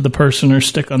hand to the person or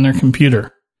stick on their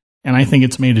computer. And I think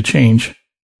it's made a change.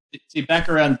 see, back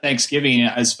around Thanksgiving,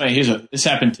 it's funny. This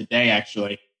happened today,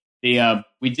 actually. I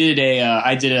did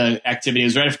a activity. It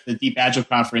was right after the Deep Agile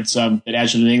conference that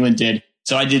Agile New England did.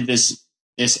 So I did this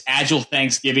Agile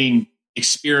Thanksgiving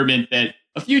experiment that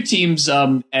a few teams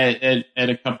at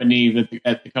a company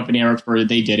at the company I worked for,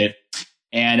 they did it.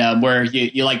 And where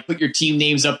you like put your team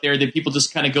names up there, then people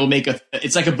just kind of go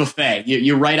it's like a buffet.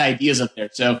 You write ideas up there.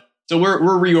 So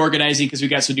we're reorganizing because we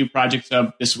got some new projects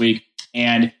up this week,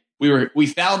 and we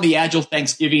found the Agile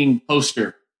Thanksgiving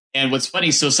poster. And what's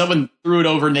funny, so someone threw it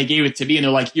over and they gave it to me, and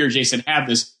they're like, "Here, Jason, have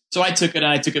this." So I took it and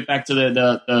I took it back to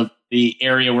the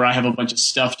area where I have a bunch of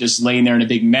stuff just laying there in a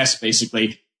big mess,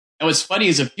 basically. And what's funny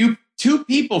is two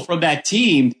people from that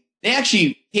team, they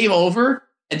actually came over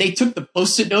and they took the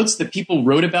Post-it notes that people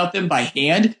wrote about them by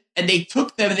hand, and they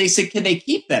took them and they said, "Can they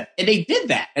keep them?" And they did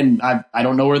that. And I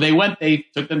don't know where they went. They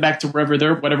took them back to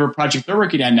whatever project they're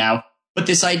working on now. But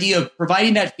this idea of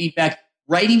providing that feedback,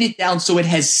 writing it down so it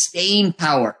has staying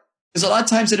power. Because a lot of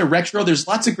times in a retro, there's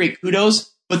lots of great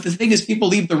kudos, but the thing is, people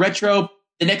leave the retro,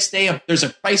 the next day there's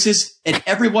a crisis, and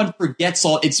everyone forgets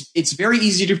all. It's very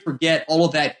easy to forget all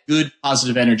of that good,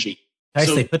 positive energy.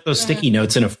 Guys, they put those sticky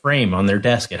notes in a frame on their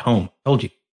desk at home. Told you.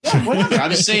 Yeah, whatever.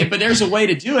 I'm just saying, but there's a way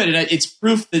to do it, and it's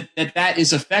proof that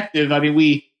is effective. I mean,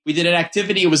 we did an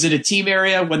activity. It was in a team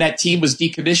area. When that team was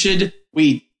decommissioned,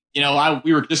 we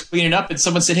were just cleaning up, and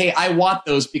someone said, "Hey, I want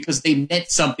those because they meant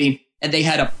something and they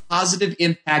had a positive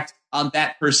impact on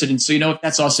that person." And so,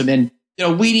 that's awesome. And,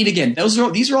 we need, again, these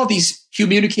are all these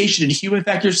communication and human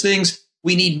factors things.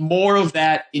 We need more of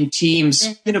that in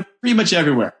teams, pretty much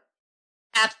everywhere.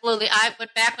 Absolutely. I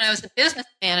went back when I was a business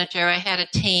manager. I had a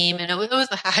team, and it was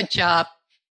a hard job.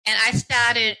 And I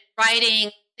started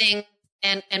writing things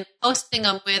and posting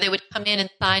them where they would come in and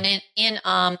sign in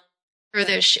for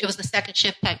their. It was the second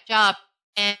shift type job.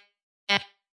 And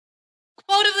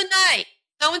quote of the night: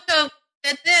 so and so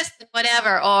said this and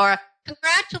whatever, or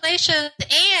congratulations,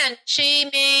 and she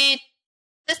made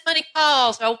this many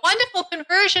calls, or wonderful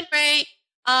conversion rate,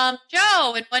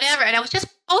 Joe, and whatever. And I was just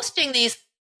posting these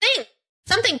things,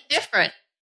 something different,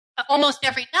 almost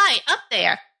every night up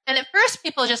there. And at first,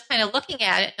 people just kind of looking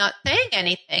at it, not saying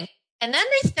anything. And then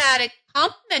they started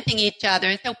complimenting each other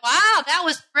and said, "Wow, that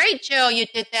was great, Joe, you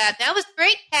did that. That was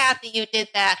great, Kathy, you did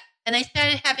that." And they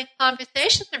started having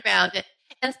conversations around it.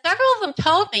 And several of them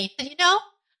told me, said,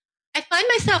 I find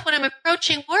myself when I'm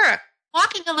approaching work,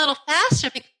 walking a little faster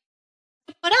because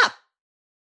I put up.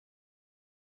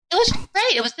 It was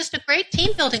great. It was just a great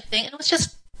team building thing. And it was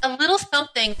just a little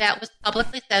something that was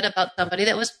publicly said about somebody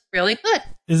that was really good.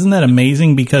 Isn't that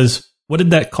amazing? Because what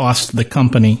did that cost the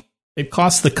company? It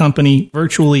cost the company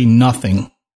virtually nothing.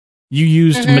 You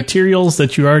used materials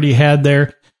that you already had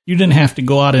there. You didn't have to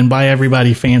go out and buy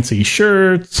everybody fancy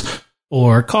shirts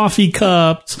or coffee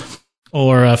cups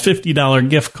or $50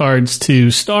 gift cards to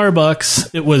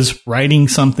Starbucks. It was writing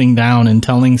something down and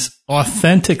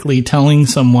authentically telling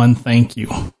someone thank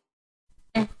you.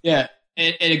 Yeah.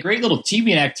 And a great little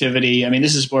teaming activity. I mean,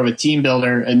 this is more of a team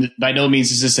builder, and by no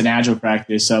means is this an Agile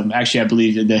practice. Actually, I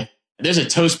believe there's a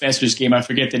Toastmasters game. I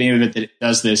forget the name of it that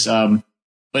does this.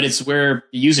 But it's where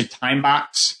you use a time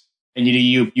box, and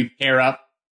you pair up,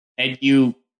 and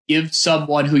you give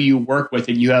someone who you work with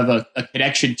and you have a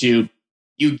connection to,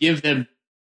 you give them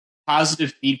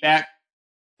positive feedback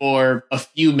for a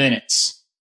few minutes.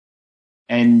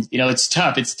 And, it's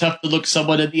tough. It's tough to look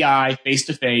someone in the eye face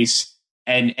to face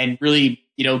and really,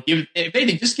 give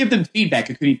them feedback.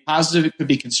 It could be positive. It could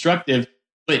be constructive,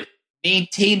 but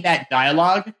maintain that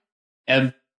dialogue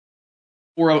and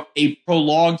for a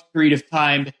prolonged period of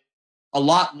time, a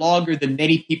lot longer than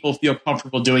many people feel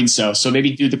comfortable doing so. So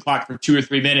maybe do the clock for 2 or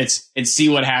 3 minutes and see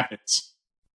what happens.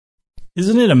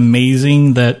 Isn't it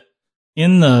amazing that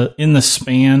in the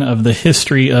span of the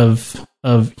history of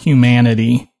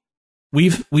humanity,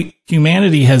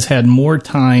 humanity has had more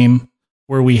time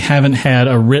where we haven't had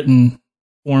a written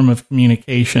form of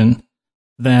communication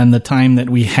than the time that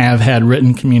we have had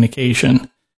written communication.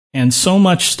 And so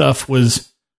much stuff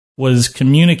was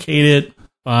communicated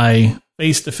by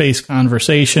face-to-face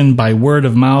conversation, by word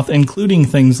of mouth, including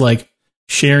things like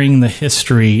sharing the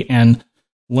history and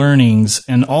learnings.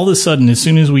 And all of a sudden, as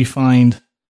soon as we find,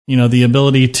 the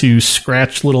ability to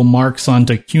scratch little marks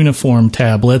onto cuneiform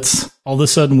tablets, all of a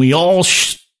sudden we all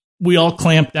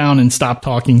clamp down and stop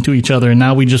talking to each other. And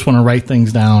now we just want to write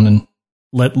things down and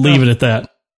leave it at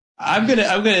that.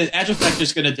 Agile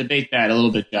Factor's gonna debate that a little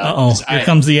bit, John. Uh-oh, here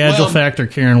comes the Agile Factor,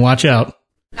 Karen. Watch out.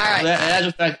 All right.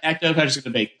 Agile Factor's gonna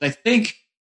debate.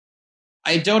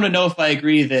 I don't know if I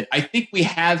agree that I think we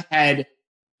have had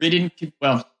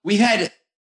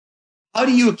how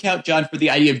do you account, John, for the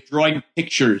idea of drawing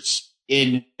pictures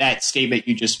in that statement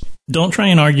you just made. Don't try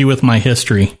and argue with my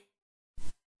history.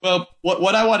 Well,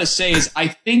 what I want to say is I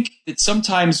think that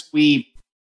sometimes we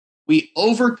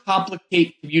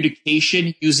overcomplicate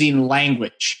communication using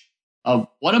language.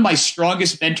 One of my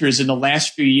strongest mentors in the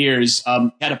last few years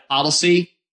had a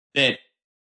policy that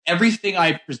everything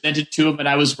I presented to him when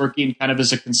I was working kind of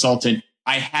as a consultant,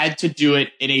 I had to do it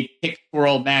in a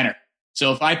pictorial manner.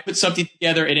 So if I put something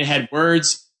together and it had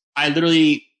words, I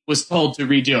literally was told to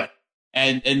redo it.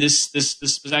 And this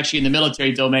was actually in the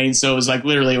military domain, so it was like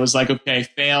literally, it was like, okay,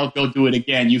 fail, go do it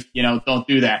again. You know, don't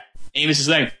do that. Amos is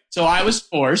like, so I was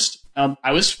forced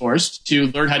to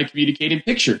learn how to communicate in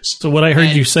pictures. So what I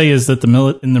heard you say is that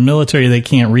in the military they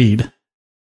can't read.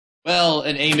 Well,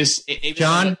 and Amos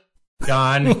John.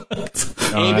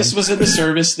 Amos was in the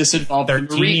service. This involved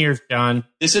 13 years, John.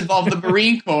 This involved the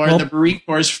Marine Corps. Well, the Marine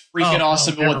Corps is freaking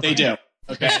awesome at what they do.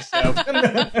 Okay, so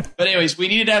but anyways, we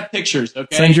needed to have pictures.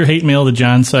 Okay, send your hate mail to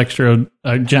john.sextro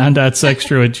at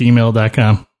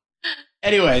gmail.com.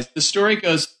 Anyways, the story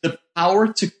goes: the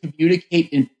power to communicate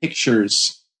in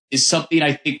pictures is something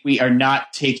I think we are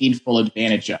not taking full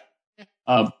advantage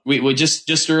of. We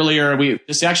just earlier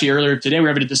today we were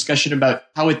having a discussion about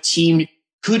how a team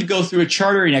could go through a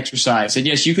chartering exercise. And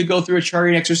yes, you could go through a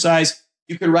chartering exercise.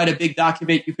 You could write a big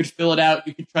document. You could fill it out.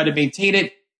 You could try to maintain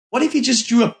it. What if you just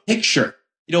drew a picture?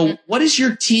 You know, what does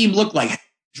your team look like?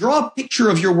 Draw a picture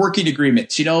of your working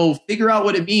agreements, you know, figure out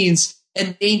what it means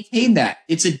and maintain that.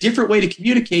 It's a different way to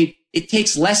communicate. It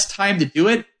takes less time to do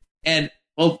it. And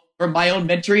well, from my own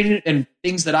mentoring and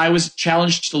things that I was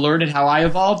challenged to learn and how I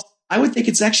evolved, I would think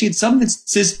it's actually in some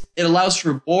instances, it allows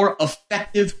for more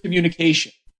effective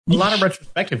communication. A lot of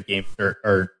retrospective games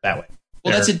are that way.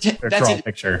 Well, that's a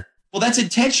picture. Well, that's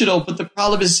intentional, but the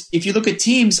problem is if you look at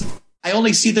teams, I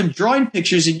only see them drawing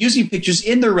pictures and using pictures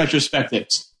in their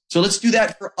retrospectives. So let's do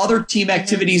that for other team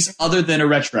activities other than a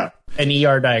retro. And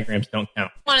ER diagrams don't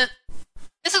count.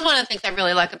 This is one of the things I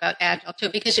really like about Agile, too,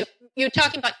 because you're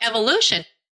talking about evolution.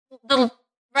 The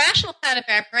rational part of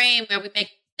our brain where we make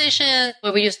decisions,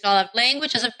 where we use a lot of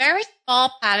language, is a very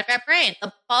small part of our brain.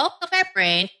 The bulk of our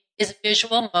brain is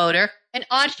visual, motor, and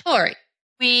auditory.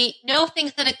 We know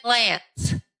things at a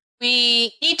glance.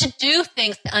 We need to do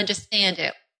things to understand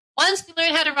it. Once you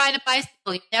learn how to ride a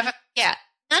bicycle, you never forget.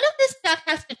 None of this stuff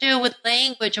has to do with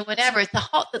language or whatever. It's the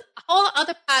whole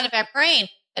other part of our brain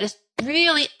that is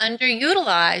really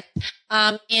underutilized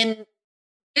in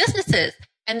businesses.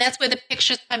 And that's where the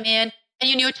pictures come in. And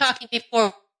you were talking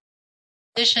before,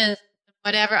 positions,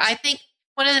 whatever. I think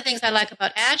one of the things I like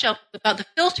about Agile, about the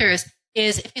filters,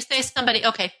 is if you say to somebody,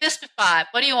 okay, fist of 5,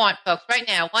 what do you want, folks? Right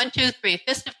now, 1, 2, 3,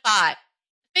 fist of 5.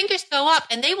 Fingers go up,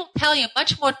 and they will tell you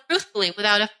much more truthfully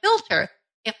without a filter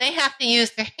if they have to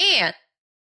use their hand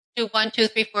to 1, 2,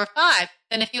 3, 4, 5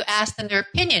 than if you ask them their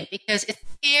opinion, because it's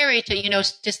scary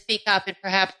to speak up and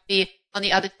perhaps be on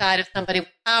the other side of somebody with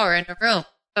power in a room.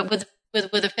 But with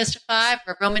a fist of 5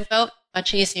 or a Roman vote,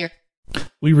 much easier.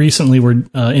 We recently were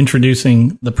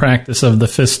introducing the practice of the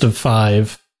fist of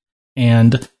 5,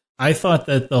 and I thought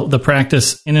that the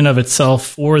practice in and of itself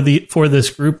for this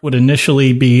group would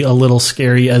initially be a little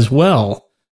scary as well.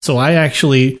 So I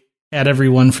actually had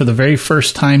everyone, for the very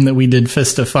first time that we did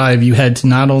Fist of 5, you had to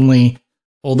not only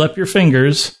hold up your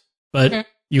fingers, but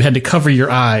you had to cover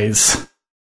your eyes.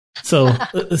 So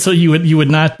you would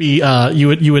not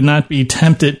be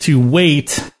tempted to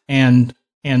wait and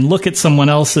look at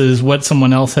what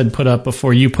someone else had put up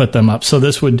before you put them up. So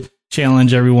this would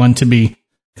challenge everyone to be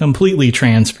completely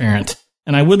transparent.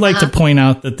 And I would like to point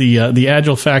out that the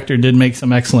Agile Factor did make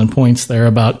some excellent points there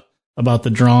about the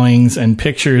drawings and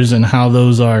pictures and how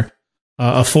those are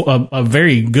a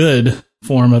very good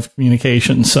form of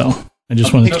communication. So I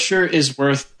just want to. Picture is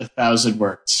worth 1,000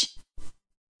 words.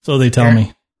 So they tell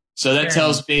me. So that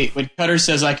tells me when Cutter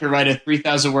says I can write a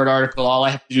 3,000 word article, all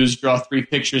I have to do is draw 3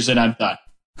 pictures and I'm done.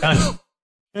 and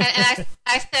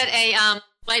I said a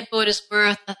whiteboard is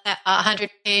worth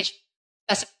 100-page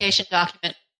specification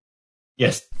document.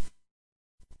 Yes.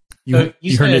 You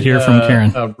heard it here from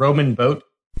Karen. Roman boat.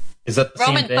 Is that the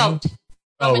Roman same thing?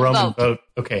 boat. Roman boat.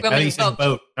 Okay. Roman Now you said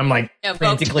boat. I'm like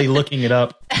frantically looking it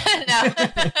up. No,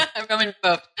 Roman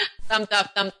boat. Thumbs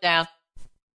up, thumbs down.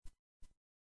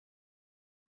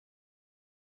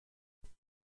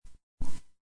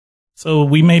 So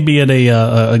we may be at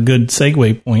a good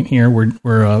segue point here.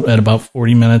 We're at about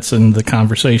 40 minutes in the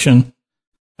conversation.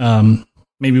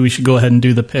 Maybe we should go ahead and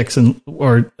do the picks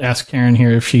or ask Karen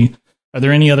here if are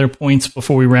there any other points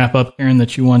before we wrap up, Karen,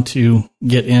 that you want to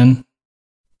get in?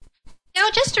 Now,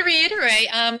 just to reiterate,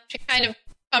 to kind of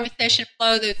conversation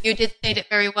flow, that you did state it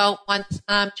very well once,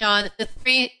 John, the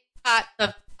 3 parts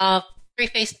of 3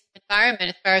 phases of environment,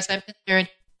 as far as I'm concerned,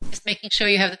 is making sure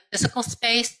you have the physical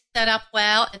space set up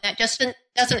well, and that just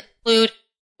doesn't include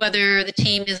whether the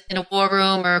team is in a war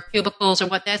room or cubicles or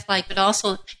what that's like, but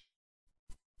also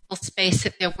space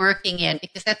that they're working in,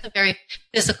 because that's a very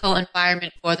physical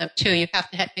environment for them too. You have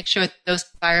to make sure that those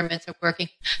environments are working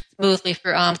smoothly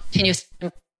for continuous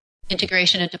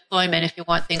integration and deployment if you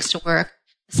want things to work.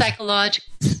 The psychological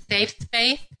safe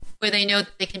space where they know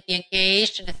that they can be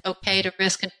engaged and it's okay to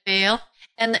risk and fail.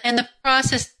 And the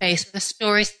process space, the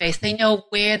story space, they know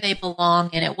where they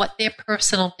belong in it, what their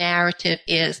personal narrative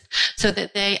is, so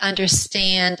that they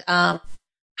understand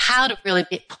how to really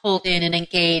be pulled in and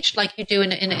engaged, like you do in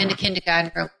the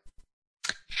kindergarten room.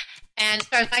 And as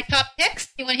far as my top picks,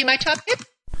 you want to hear my top picks?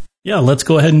 Yeah, let's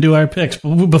go ahead and do our picks.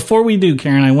 Before we do,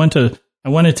 Karen, I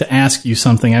wanted to ask you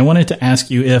something. I wanted to ask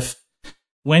you if,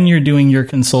 when you're doing your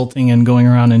consulting and going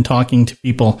around and talking to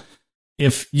people,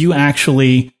 if you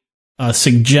actually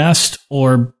suggest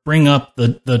or bring up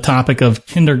the topic of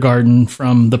kindergarten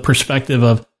from the perspective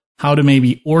of how to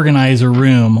maybe organize a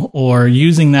room, or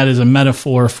using that as a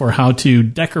metaphor for how to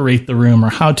decorate the room, or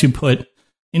how to put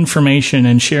information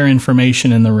and share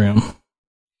information in the room.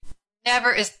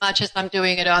 Never as much as I'm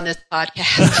doing it on this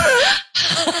podcast.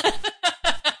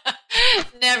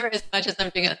 Never as much as I'm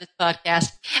doing it on this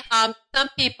podcast. Some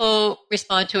people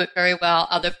respond to it very well.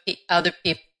 Other people,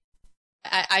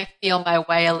 I feel my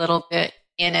way a little bit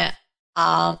in it.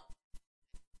 I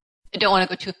don't want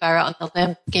to go too far out on the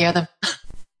limb, scare them.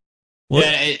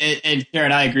 Yeah, and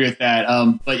Karen, I agree with that.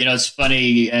 But it's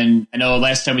funny, and I know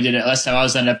last time I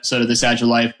was on an episode of This Agile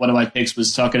Life, one of my picks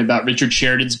was talking about Richard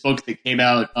Sheridan's book that came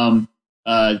out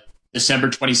December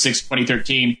 26,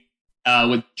 2013,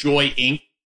 with Joy Inc.,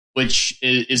 which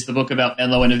is the book about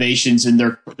Menlo Innovations and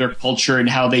their culture and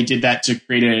how they did that to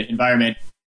create an environment.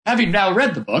 Having now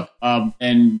read the book,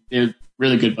 and it's a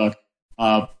really good book,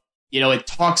 it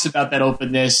talks about that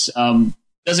openness.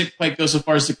 Doesn't quite go so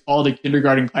far as to call it a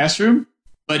kindergarten classroom,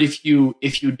 but if you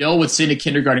know what's in a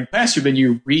kindergarten classroom and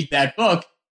you read that book,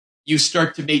 you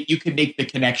can make the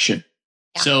connection.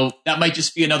 Yeah. So that might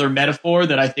just be another metaphor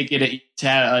that I think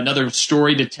another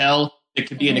story to tell that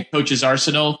could be in a coach's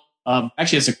arsenal.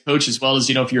 Actually, as a coach, as well as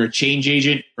if you're a change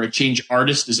agent or a change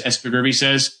artist, as Esther Derby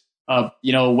says, a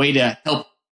way to help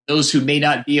those who may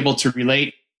not be able to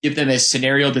relate, give them a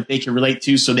scenario that they can relate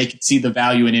to, so they can see the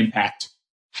value and impact.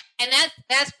 And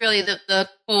that's really the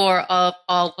core of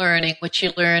all learning, which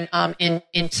you learn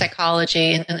in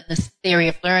psychology and the theory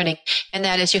of learning. And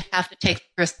that is, you have to take the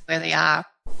person where they are,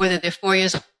 whether they're 4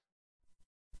 years old.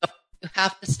 You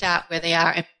have to start where they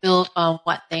are and build on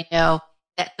what they know,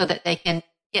 so that they can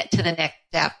get to the next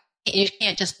step. You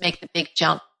can't just make the big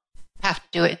jump. You have to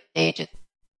do it in stages.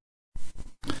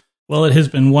 Well, it has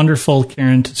been wonderful,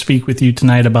 Karen, to speak with you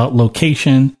tonight about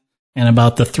location and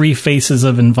about the 3 faces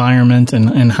of environment,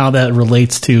 and how that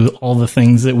relates to all the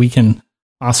things that we can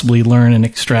possibly learn and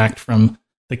extract from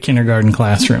the kindergarten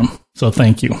classroom. So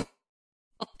thank you.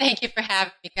 Well, thank you for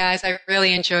having me, guys. I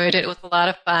really enjoyed it. It was a lot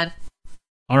of fun.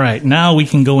 All right, now we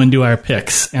can go and do our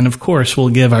picks. And of course, we'll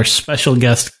give our special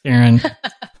guest, Karen,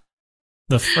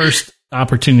 the first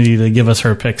opportunity to give us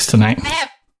her picks tonight.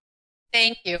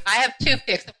 Thank you. I have 2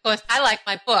 picks. Of course, I like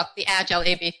my book, the Agile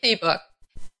ABC book.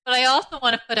 But I also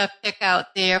want to put a pick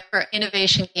out there for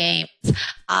Innovation Games.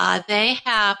 They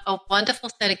have a wonderful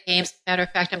set of games. As a matter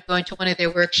of fact, I'm going to one of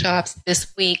their workshops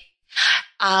this week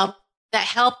that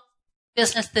help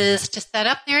businesses to set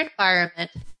up their environment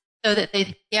so that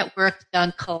they get work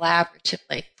done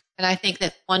collaboratively. And I think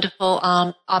that's a wonderful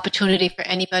opportunity for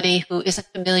anybody who isn't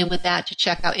familiar with that to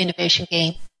check out Innovation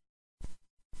Games.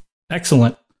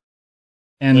 Excellent.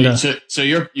 And so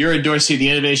you're endorsing the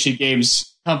Innovation Games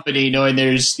company, knowing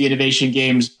there's the Innovation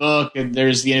Games book and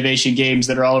there's the Innovation Games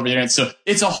that are all over the internet. So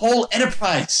it's a whole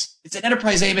enterprise. It's an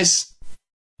enterprise, Amos.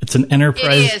 It's an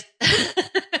enterprise. It is.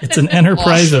 It's an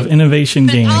enterprise of innovation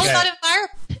games. All about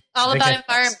environment. All about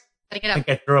environment. I think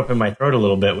I threw up in my throat a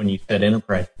little bit when you said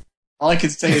enterprise. All I can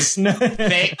say is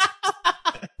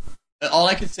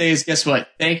guess what?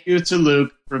 Thank you to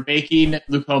Luke for making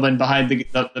Luke Holman behind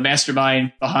the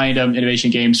mastermind behind Innovation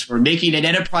Games, for making an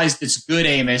enterprise that's good,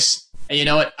 Amos. And you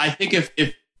know what? I think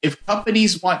if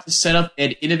companies want to set up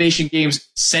an Innovation Games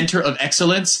Center of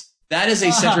Excellence, that is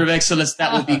a center of excellence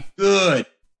that will be good.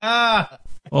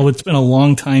 Well, it's been a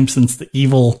long time since the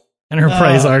evil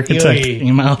enterprise architect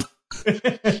came out.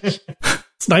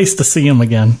 It's nice to see him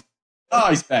again. Oh,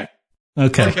 he's back.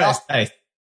 Okay. Nice.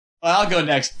 Well, I'll go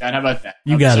next, Dan. How about that?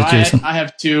 You got it, Jason. I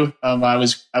have 2. I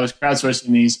was crowdsourcing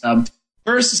these.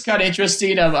 First is kind of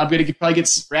interesting. I'm going to probably get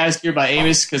razzed here by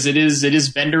Amos because it is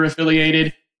vendor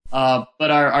affiliated.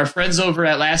 But our friends over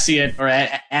at Atlassian, or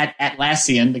at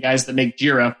Atlassian, the guys that make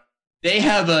Jira, they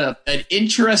have an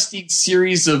interesting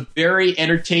series of very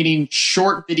entertaining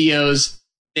short videos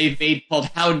they've made called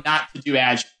How Not to Do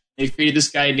Agile. They've created this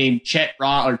guy named Chet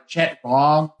Wong,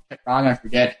 I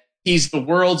forget. He's the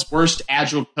world's worst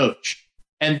Agile coach.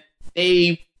 And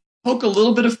they poke a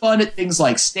little bit of fun at things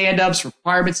like stand-ups,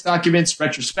 requirements documents,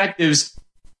 retrospectives.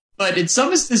 But in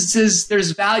some instances,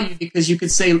 there's value because you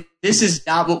could say, this is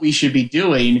not what we should be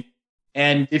doing.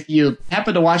 And if you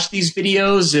happen to watch these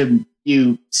videos and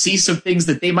you see some things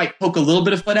that they might poke a little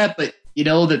bit of fun at, but you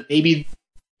know that maybe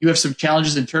you have some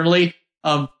challenges internally,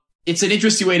 it's an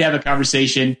interesting way to have a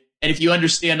conversation. And if you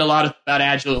understand a lot about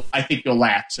Agile, I think you'll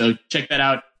laugh. So check that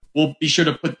out. We'll be sure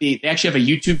to put they actually have a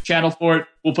YouTube channel for it.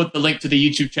 We'll put the link to the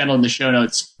YouTube channel in the show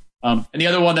notes. And the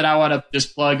other one that I want to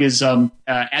just plug is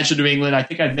Agile New England. I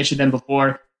think I've mentioned them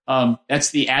before. That's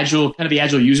the Agile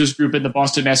users group in the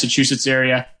Boston, Massachusetts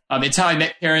area. It's how I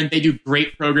met Karen. They do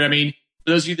great programming.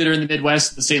 For those of you that are in the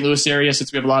Midwest, the St. Louis area,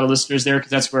 since we have a lot of listeners there,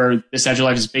 because that's where this Agile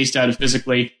Life is based out of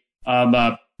physically,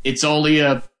 it's only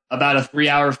about a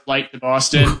 3-hour flight to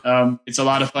Boston. It's a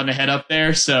lot of fun to head up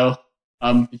there. So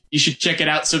you should check it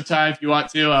out sometime if you want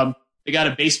to. They got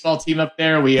a baseball team up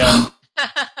there. We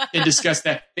can discuss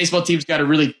that. Baseball team's got a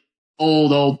really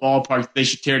old ballpark that they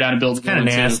should tear down and build. It's kind of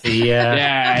nasty, yeah.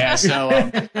 Yeah.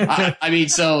 So,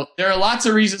 so there are lots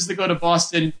of reasons to go to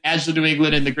Boston. Agile New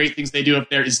England and the great things they do up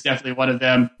there is definitely one of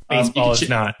them. Baseball is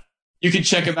not. You can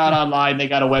check them out online. They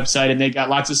got a website and they got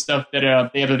lots of stuff that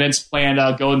they have events planned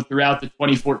going throughout the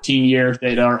 2014 year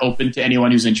that are open to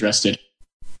anyone who's interested.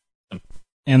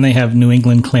 And they have New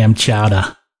England clam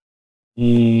chowder.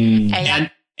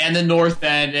 And the North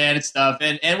End and stuff.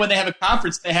 And when they have a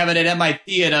conference, they have it at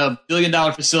MIT at $1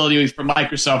 billion facility from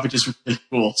Microsoft, which is really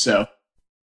cool. So,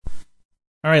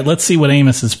 all right, let's see what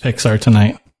Amos's picks are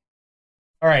tonight.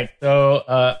 All right,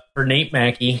 so for Nate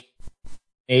Mackey,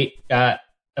 Nate got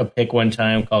a pick one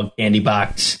time called Candy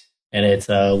Box, and it's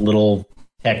a little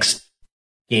text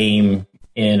game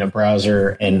in a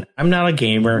browser. And I'm not a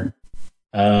gamer,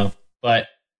 but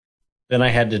then I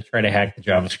had to try to hack the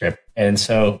JavaScript, and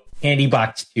so Candy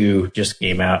Box 2 just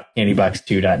came out,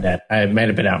 candybox2.net. It might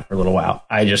have been out for a little while.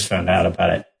 I just found out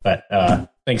about it. But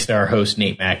thanks to our host,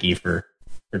 Nate Mackey, for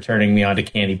turning me on to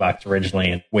Candy Box originally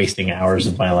and wasting hours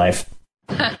of my life.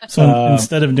 So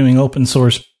instead of doing open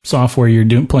source software, you're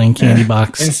playing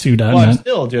candybox2.net. Well, I'm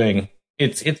still doing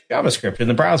it's JavaScript in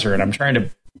the browser, and I'm trying to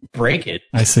break it.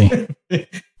 I see.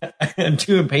 I'm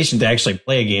too impatient to actually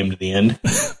play a game to the end.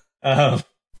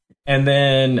 And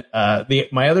then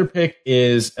my other pick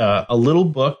is a little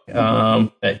book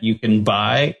that you can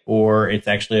buy, or it's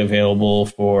actually available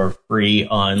for free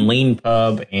on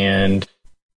LeanPub and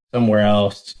somewhere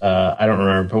else. I don't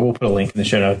remember, but we'll put a link in the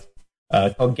show notes.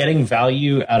 Called Getting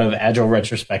Value Out of Agile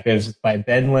Retrospectives. It's by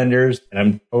Ben Lenders, and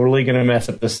I'm totally going to mess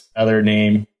up this other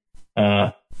name.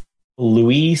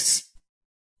 Luis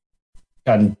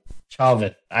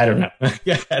Goncalves. I don't know.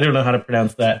 I don't know how to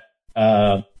pronounce that.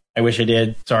 I wish I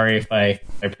did. Sorry if I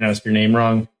pronounced your name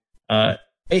wrong.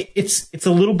 It's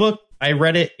a little book. I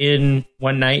read it in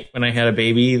one night when I had a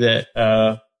baby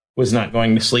that was not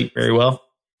going to sleep very well.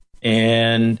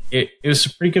 And it was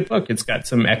a pretty good book. It's got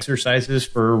some exercises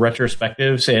for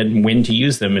retrospectives and when to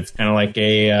use them. It's kind of like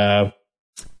a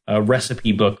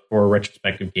recipe book for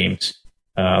retrospective games,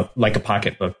 like a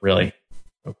pocket book, really.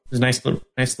 So it was a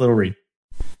nice little read.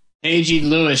 Hey, Gene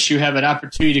Lewis, you have an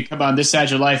opportunity to come on This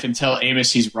Agile Life and tell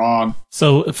Amos he's wrong.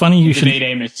 So funny you should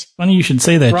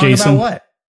say that, wrong Jason. About what?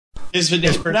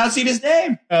 His pronouncing his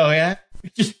name. Oh yeah,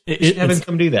 just have him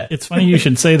come do that. It's funny you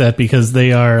should say that because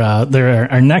they're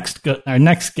our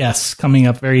next guests coming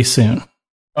up very soon.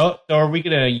 Oh, so are we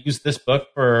going to use this book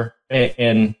for?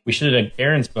 And we should have done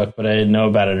Karen's book, but I didn't know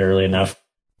about it early enough.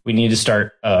 We need to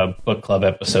start book club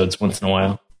episodes once in a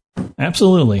while.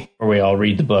 Absolutely, where we all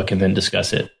read the book and then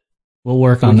discuss it. We'll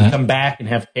work on that. Come back and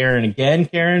have Karen again.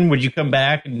 Karen, would you come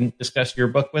back and discuss your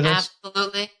book with us?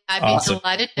 Absolutely. I'd be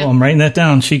delighted to. Well, I'm writing that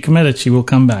down. She committed. She will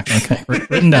come back. Okay.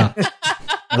 Written down.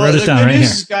 I wrote it down right here.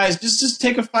 Guys, just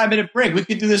take a 5-minute break. We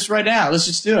could do this right now. Let's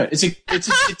just do it.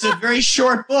 It's a very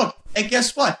short book. And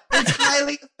guess what? It's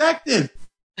highly effective.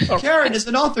 Karen is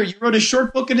an author. You wrote a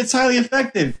short book and it's highly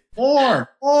effective. More.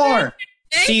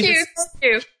 Thank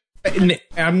you. And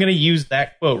I'm going to use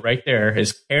that quote right there.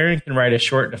 As Karen can write a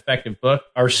short and effective book,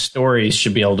 our stories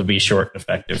should be able to be short and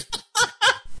effective.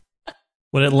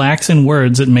 What it lacks in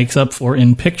words, it makes up for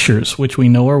in pictures, which we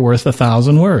know are worth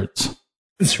 1,000 words.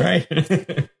 That's right.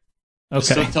 Okay.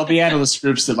 So tell the analyst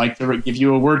groups that like to give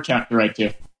you a word count to write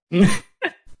to.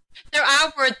 There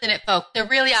are words in it, folks. There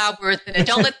really are words in it.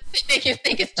 Don't let it make you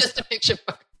think it's just a picture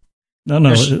book.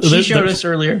 No. She showed us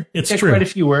earlier. It's got true. Quite a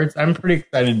few words. I'm pretty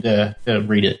excited to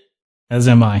read it. As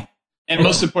am I. And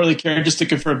most importantly, Karen, just to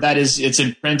confirm, it's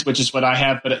in print, which is what I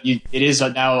have, but it is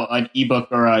now an ebook,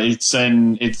 or it's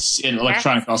in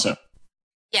electronic also.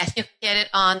 Yes, you can get it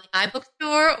on the iBook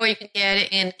store, or you can get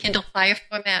it in Kindle Fire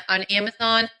format on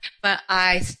Amazon. But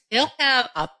I still have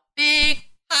a big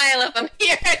pile of them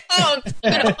here at home.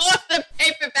 An awesome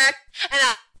paperback, and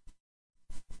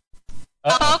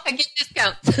I hope I get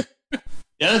discounts.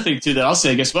 The other thing, too, that I'll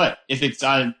say, guess what? If it's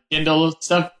on Kindle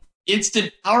stuff,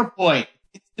 instant PowerPoint.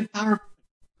 I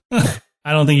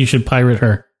don't think you should pirate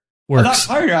her works. Not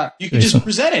pirate her. You can just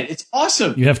present it. It's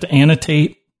awesome. You have to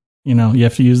annotate. You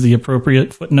have to use the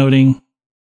appropriate footnoting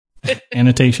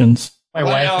annotations. My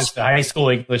wife is the high school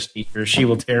English teacher. She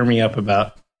will tear me up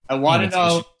about. I want to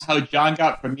know how John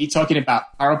got from me talking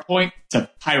about PowerPoint to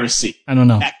piracy. I don't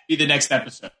know. That could be the next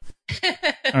episode. All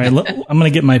right, I'm going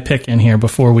to get my pick in here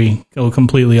before we go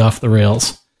completely off the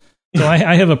rails. So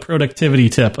I have a productivity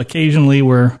tip. Occasionally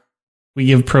we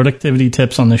give productivity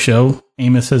tips on the show.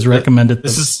 Amos has recommended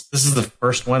this is the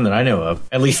first one that I know of,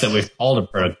 at least that we've called a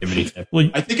productivity tip.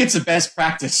 Well, I think it's the best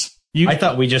practice. I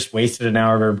thought we just wasted an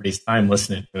hour of everybody's time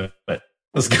listening to it, but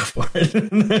let's go for it.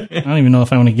 I don't even know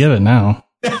if I want to give it now.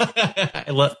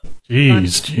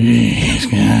 Jeez.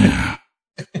 Yeah.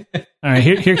 All right,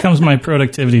 here comes my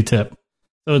productivity tip.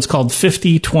 So it's called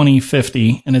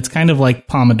 50-20-50, and it's kind of like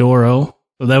Pomodoro.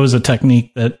 So that was a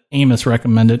technique that Amos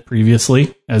recommended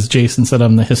previously. As Jason said,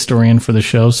 I'm the historian for the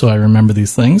show, so I remember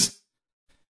these things.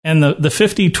 And the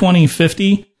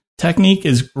 50-20-50 technique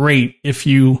is great if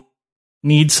you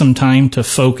need some time to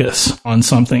focus on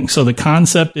something. So the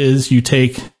concept is you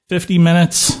take 50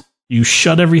 minutes, you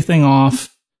shut everything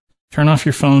off, turn off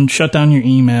your phone, shut down your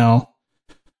email,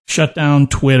 shut down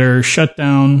Twitter, shut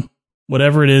down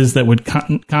whatever it is that would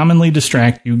commonly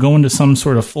distract you, go into some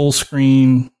sort of full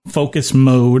screen focus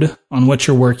mode on what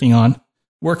you're working on,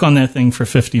 work on that thing for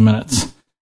 50 minutes,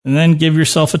 and then give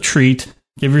yourself a treat,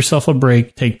 give yourself a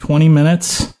break, take 20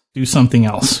 minutes, do something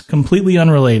else, completely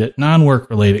unrelated, non-work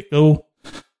related. Go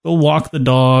walk the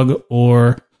dog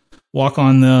or walk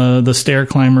on the stair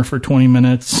climber for 20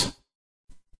 minutes.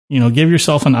 Give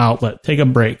yourself an outlet, take a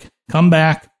break, come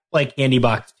back. Like Candy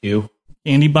Box 2.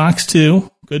 Candy Box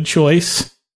 2, good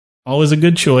choice. Always a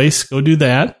good choice. Go do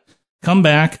that. Come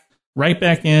back, right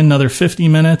back in, another 50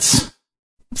 minutes.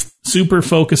 Super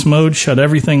focus mode, shut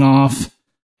everything off.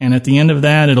 And at the end of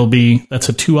that, that's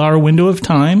a 2-hour window of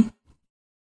time.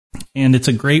 And it's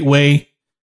a great way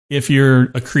if you're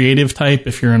a creative type,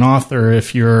 if you're an author,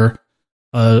 if you're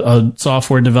a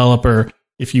software developer,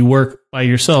 if you work by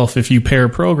yourself, if you pair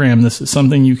program, this is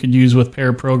something you could use with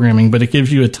pair programming, but it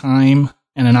gives you a time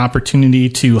and an opportunity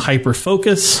to hyper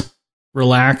focus,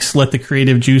 relax, let the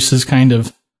creative juices kind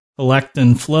of collect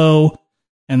and flow,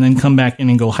 and then come back in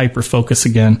and go hyper focus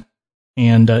again.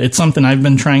 And it's something I've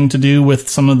been trying to do with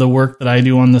some of the work that I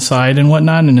do on the side and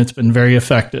whatnot, and it's been very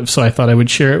effective. So I thought I would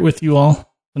share it with you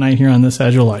all tonight here on This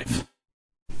Agile Life.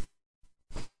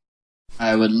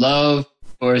 I would love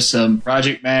for some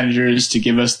project managers to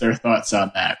give us their thoughts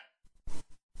on that.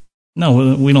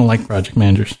 No, we don't like project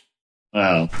managers.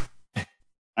 Well,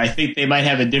 I think they might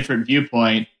have a different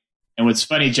viewpoint. And what's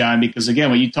funny, John, because again,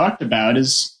 what you talked about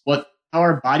is how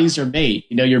our bodies are made.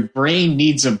 Your brain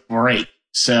needs a break.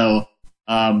 So,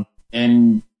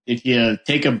 and if you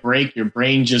take a break, your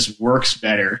brain just works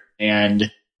better.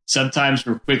 And sometimes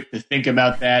we're quick to think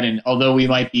about that. And although we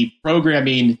might be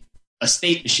programming a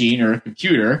state machine or a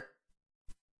computer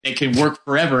that can work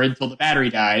forever until the battery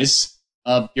dies,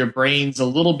 your brain's a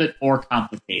little bit more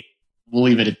complicated. We'll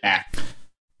leave it at that.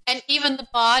 And even the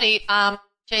body,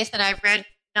 Jason, I read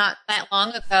not that long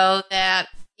ago that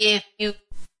if you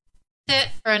sit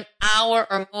for an hour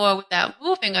or more without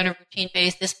moving on a routine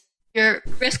basis, your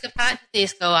risk of heart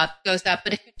disease goes up.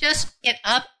 But if you just get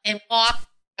up and walk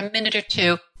a minute or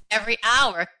two every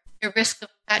hour, your risk of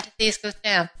heart disease goes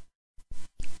down.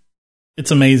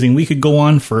 It's amazing. We could go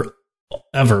on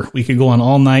forever. We could go on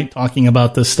all night talking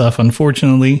about this stuff.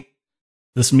 Unfortunately,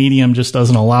 this medium just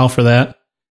doesn't allow for that.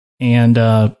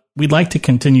 And we'd like to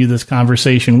continue this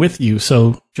conversation with you.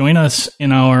 So join us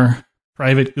in our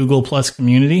private Google Plus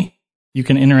community. You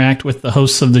can interact with the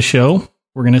hosts of the show.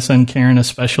 We're going to send Karen a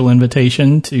special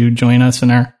invitation to join us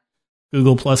in our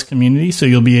Google Plus community. So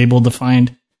you'll be able to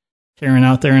find Karen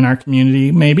out there in our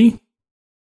community, maybe.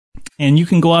 And you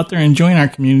can go out there and join our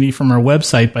community from our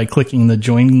website by clicking the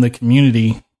Join the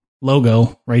Community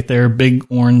logo right there, big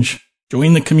orange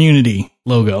Join the Community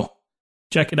logo.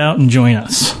 Check it out and join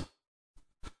us.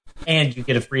 And you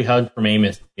get a free hug from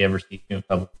Amos if he ever sees you in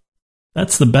public.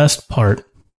 That's the best part.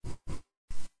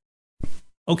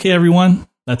 Okay, everyone.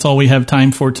 That's all we have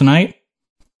time for tonight.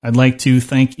 I'd like to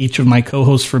thank each of my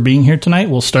co-hosts for being here tonight.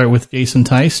 We'll start with Jason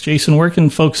Tice. Jason, where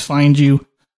can folks find you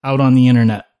out on the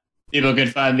internet? People can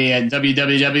find me at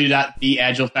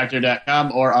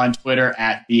www.theagilefactor.com or on Twitter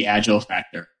at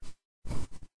theagilefactor.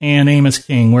 And Amos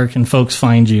King, where can folks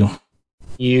find you?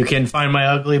 You can find my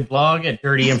ugly blog at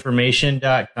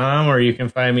dirtyinformation.com, or you can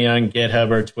find me on GitHub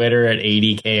or Twitter at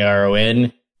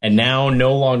ADKRON. And now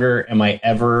no longer am I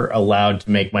ever allowed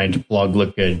to make my blog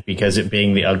look good because it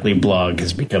being the ugly blog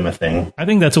has become a thing. I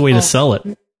think that's a way to sell it.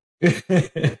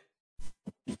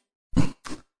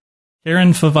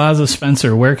 Karen Favaza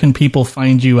Spencer, where can people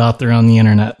find you out there on the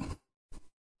internet?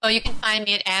 So you can find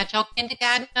me at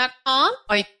agilekindergarten.com,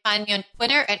 or you can find me on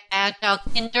Twitter at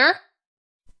agilekinder,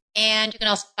 and you can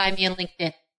also find me on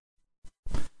LinkedIn.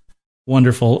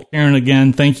 Wonderful. Karen,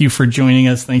 again, thank you for joining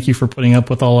us. Thank you for putting up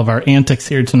with all of our antics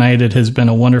here tonight. It has been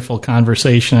a wonderful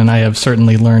conversation, and I have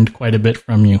certainly learned quite a bit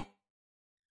from you.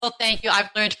 Well, thank you.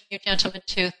 I've learned from you gentlemen,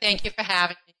 too. Thank you for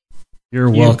having me. You're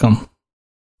welcome.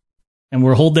 And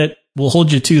we'll hold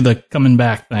you to the coming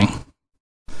back thing.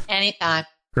 Anytime.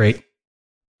 Great.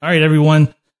 All right,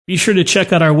 everyone. Be sure to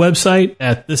check out our website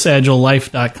at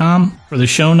thisagilelife.com for the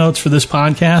show notes for this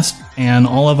podcast and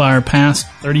all of our past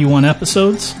 31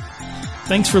 episodes.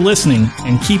 Thanks for listening,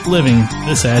 and keep living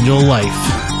this agile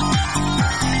life.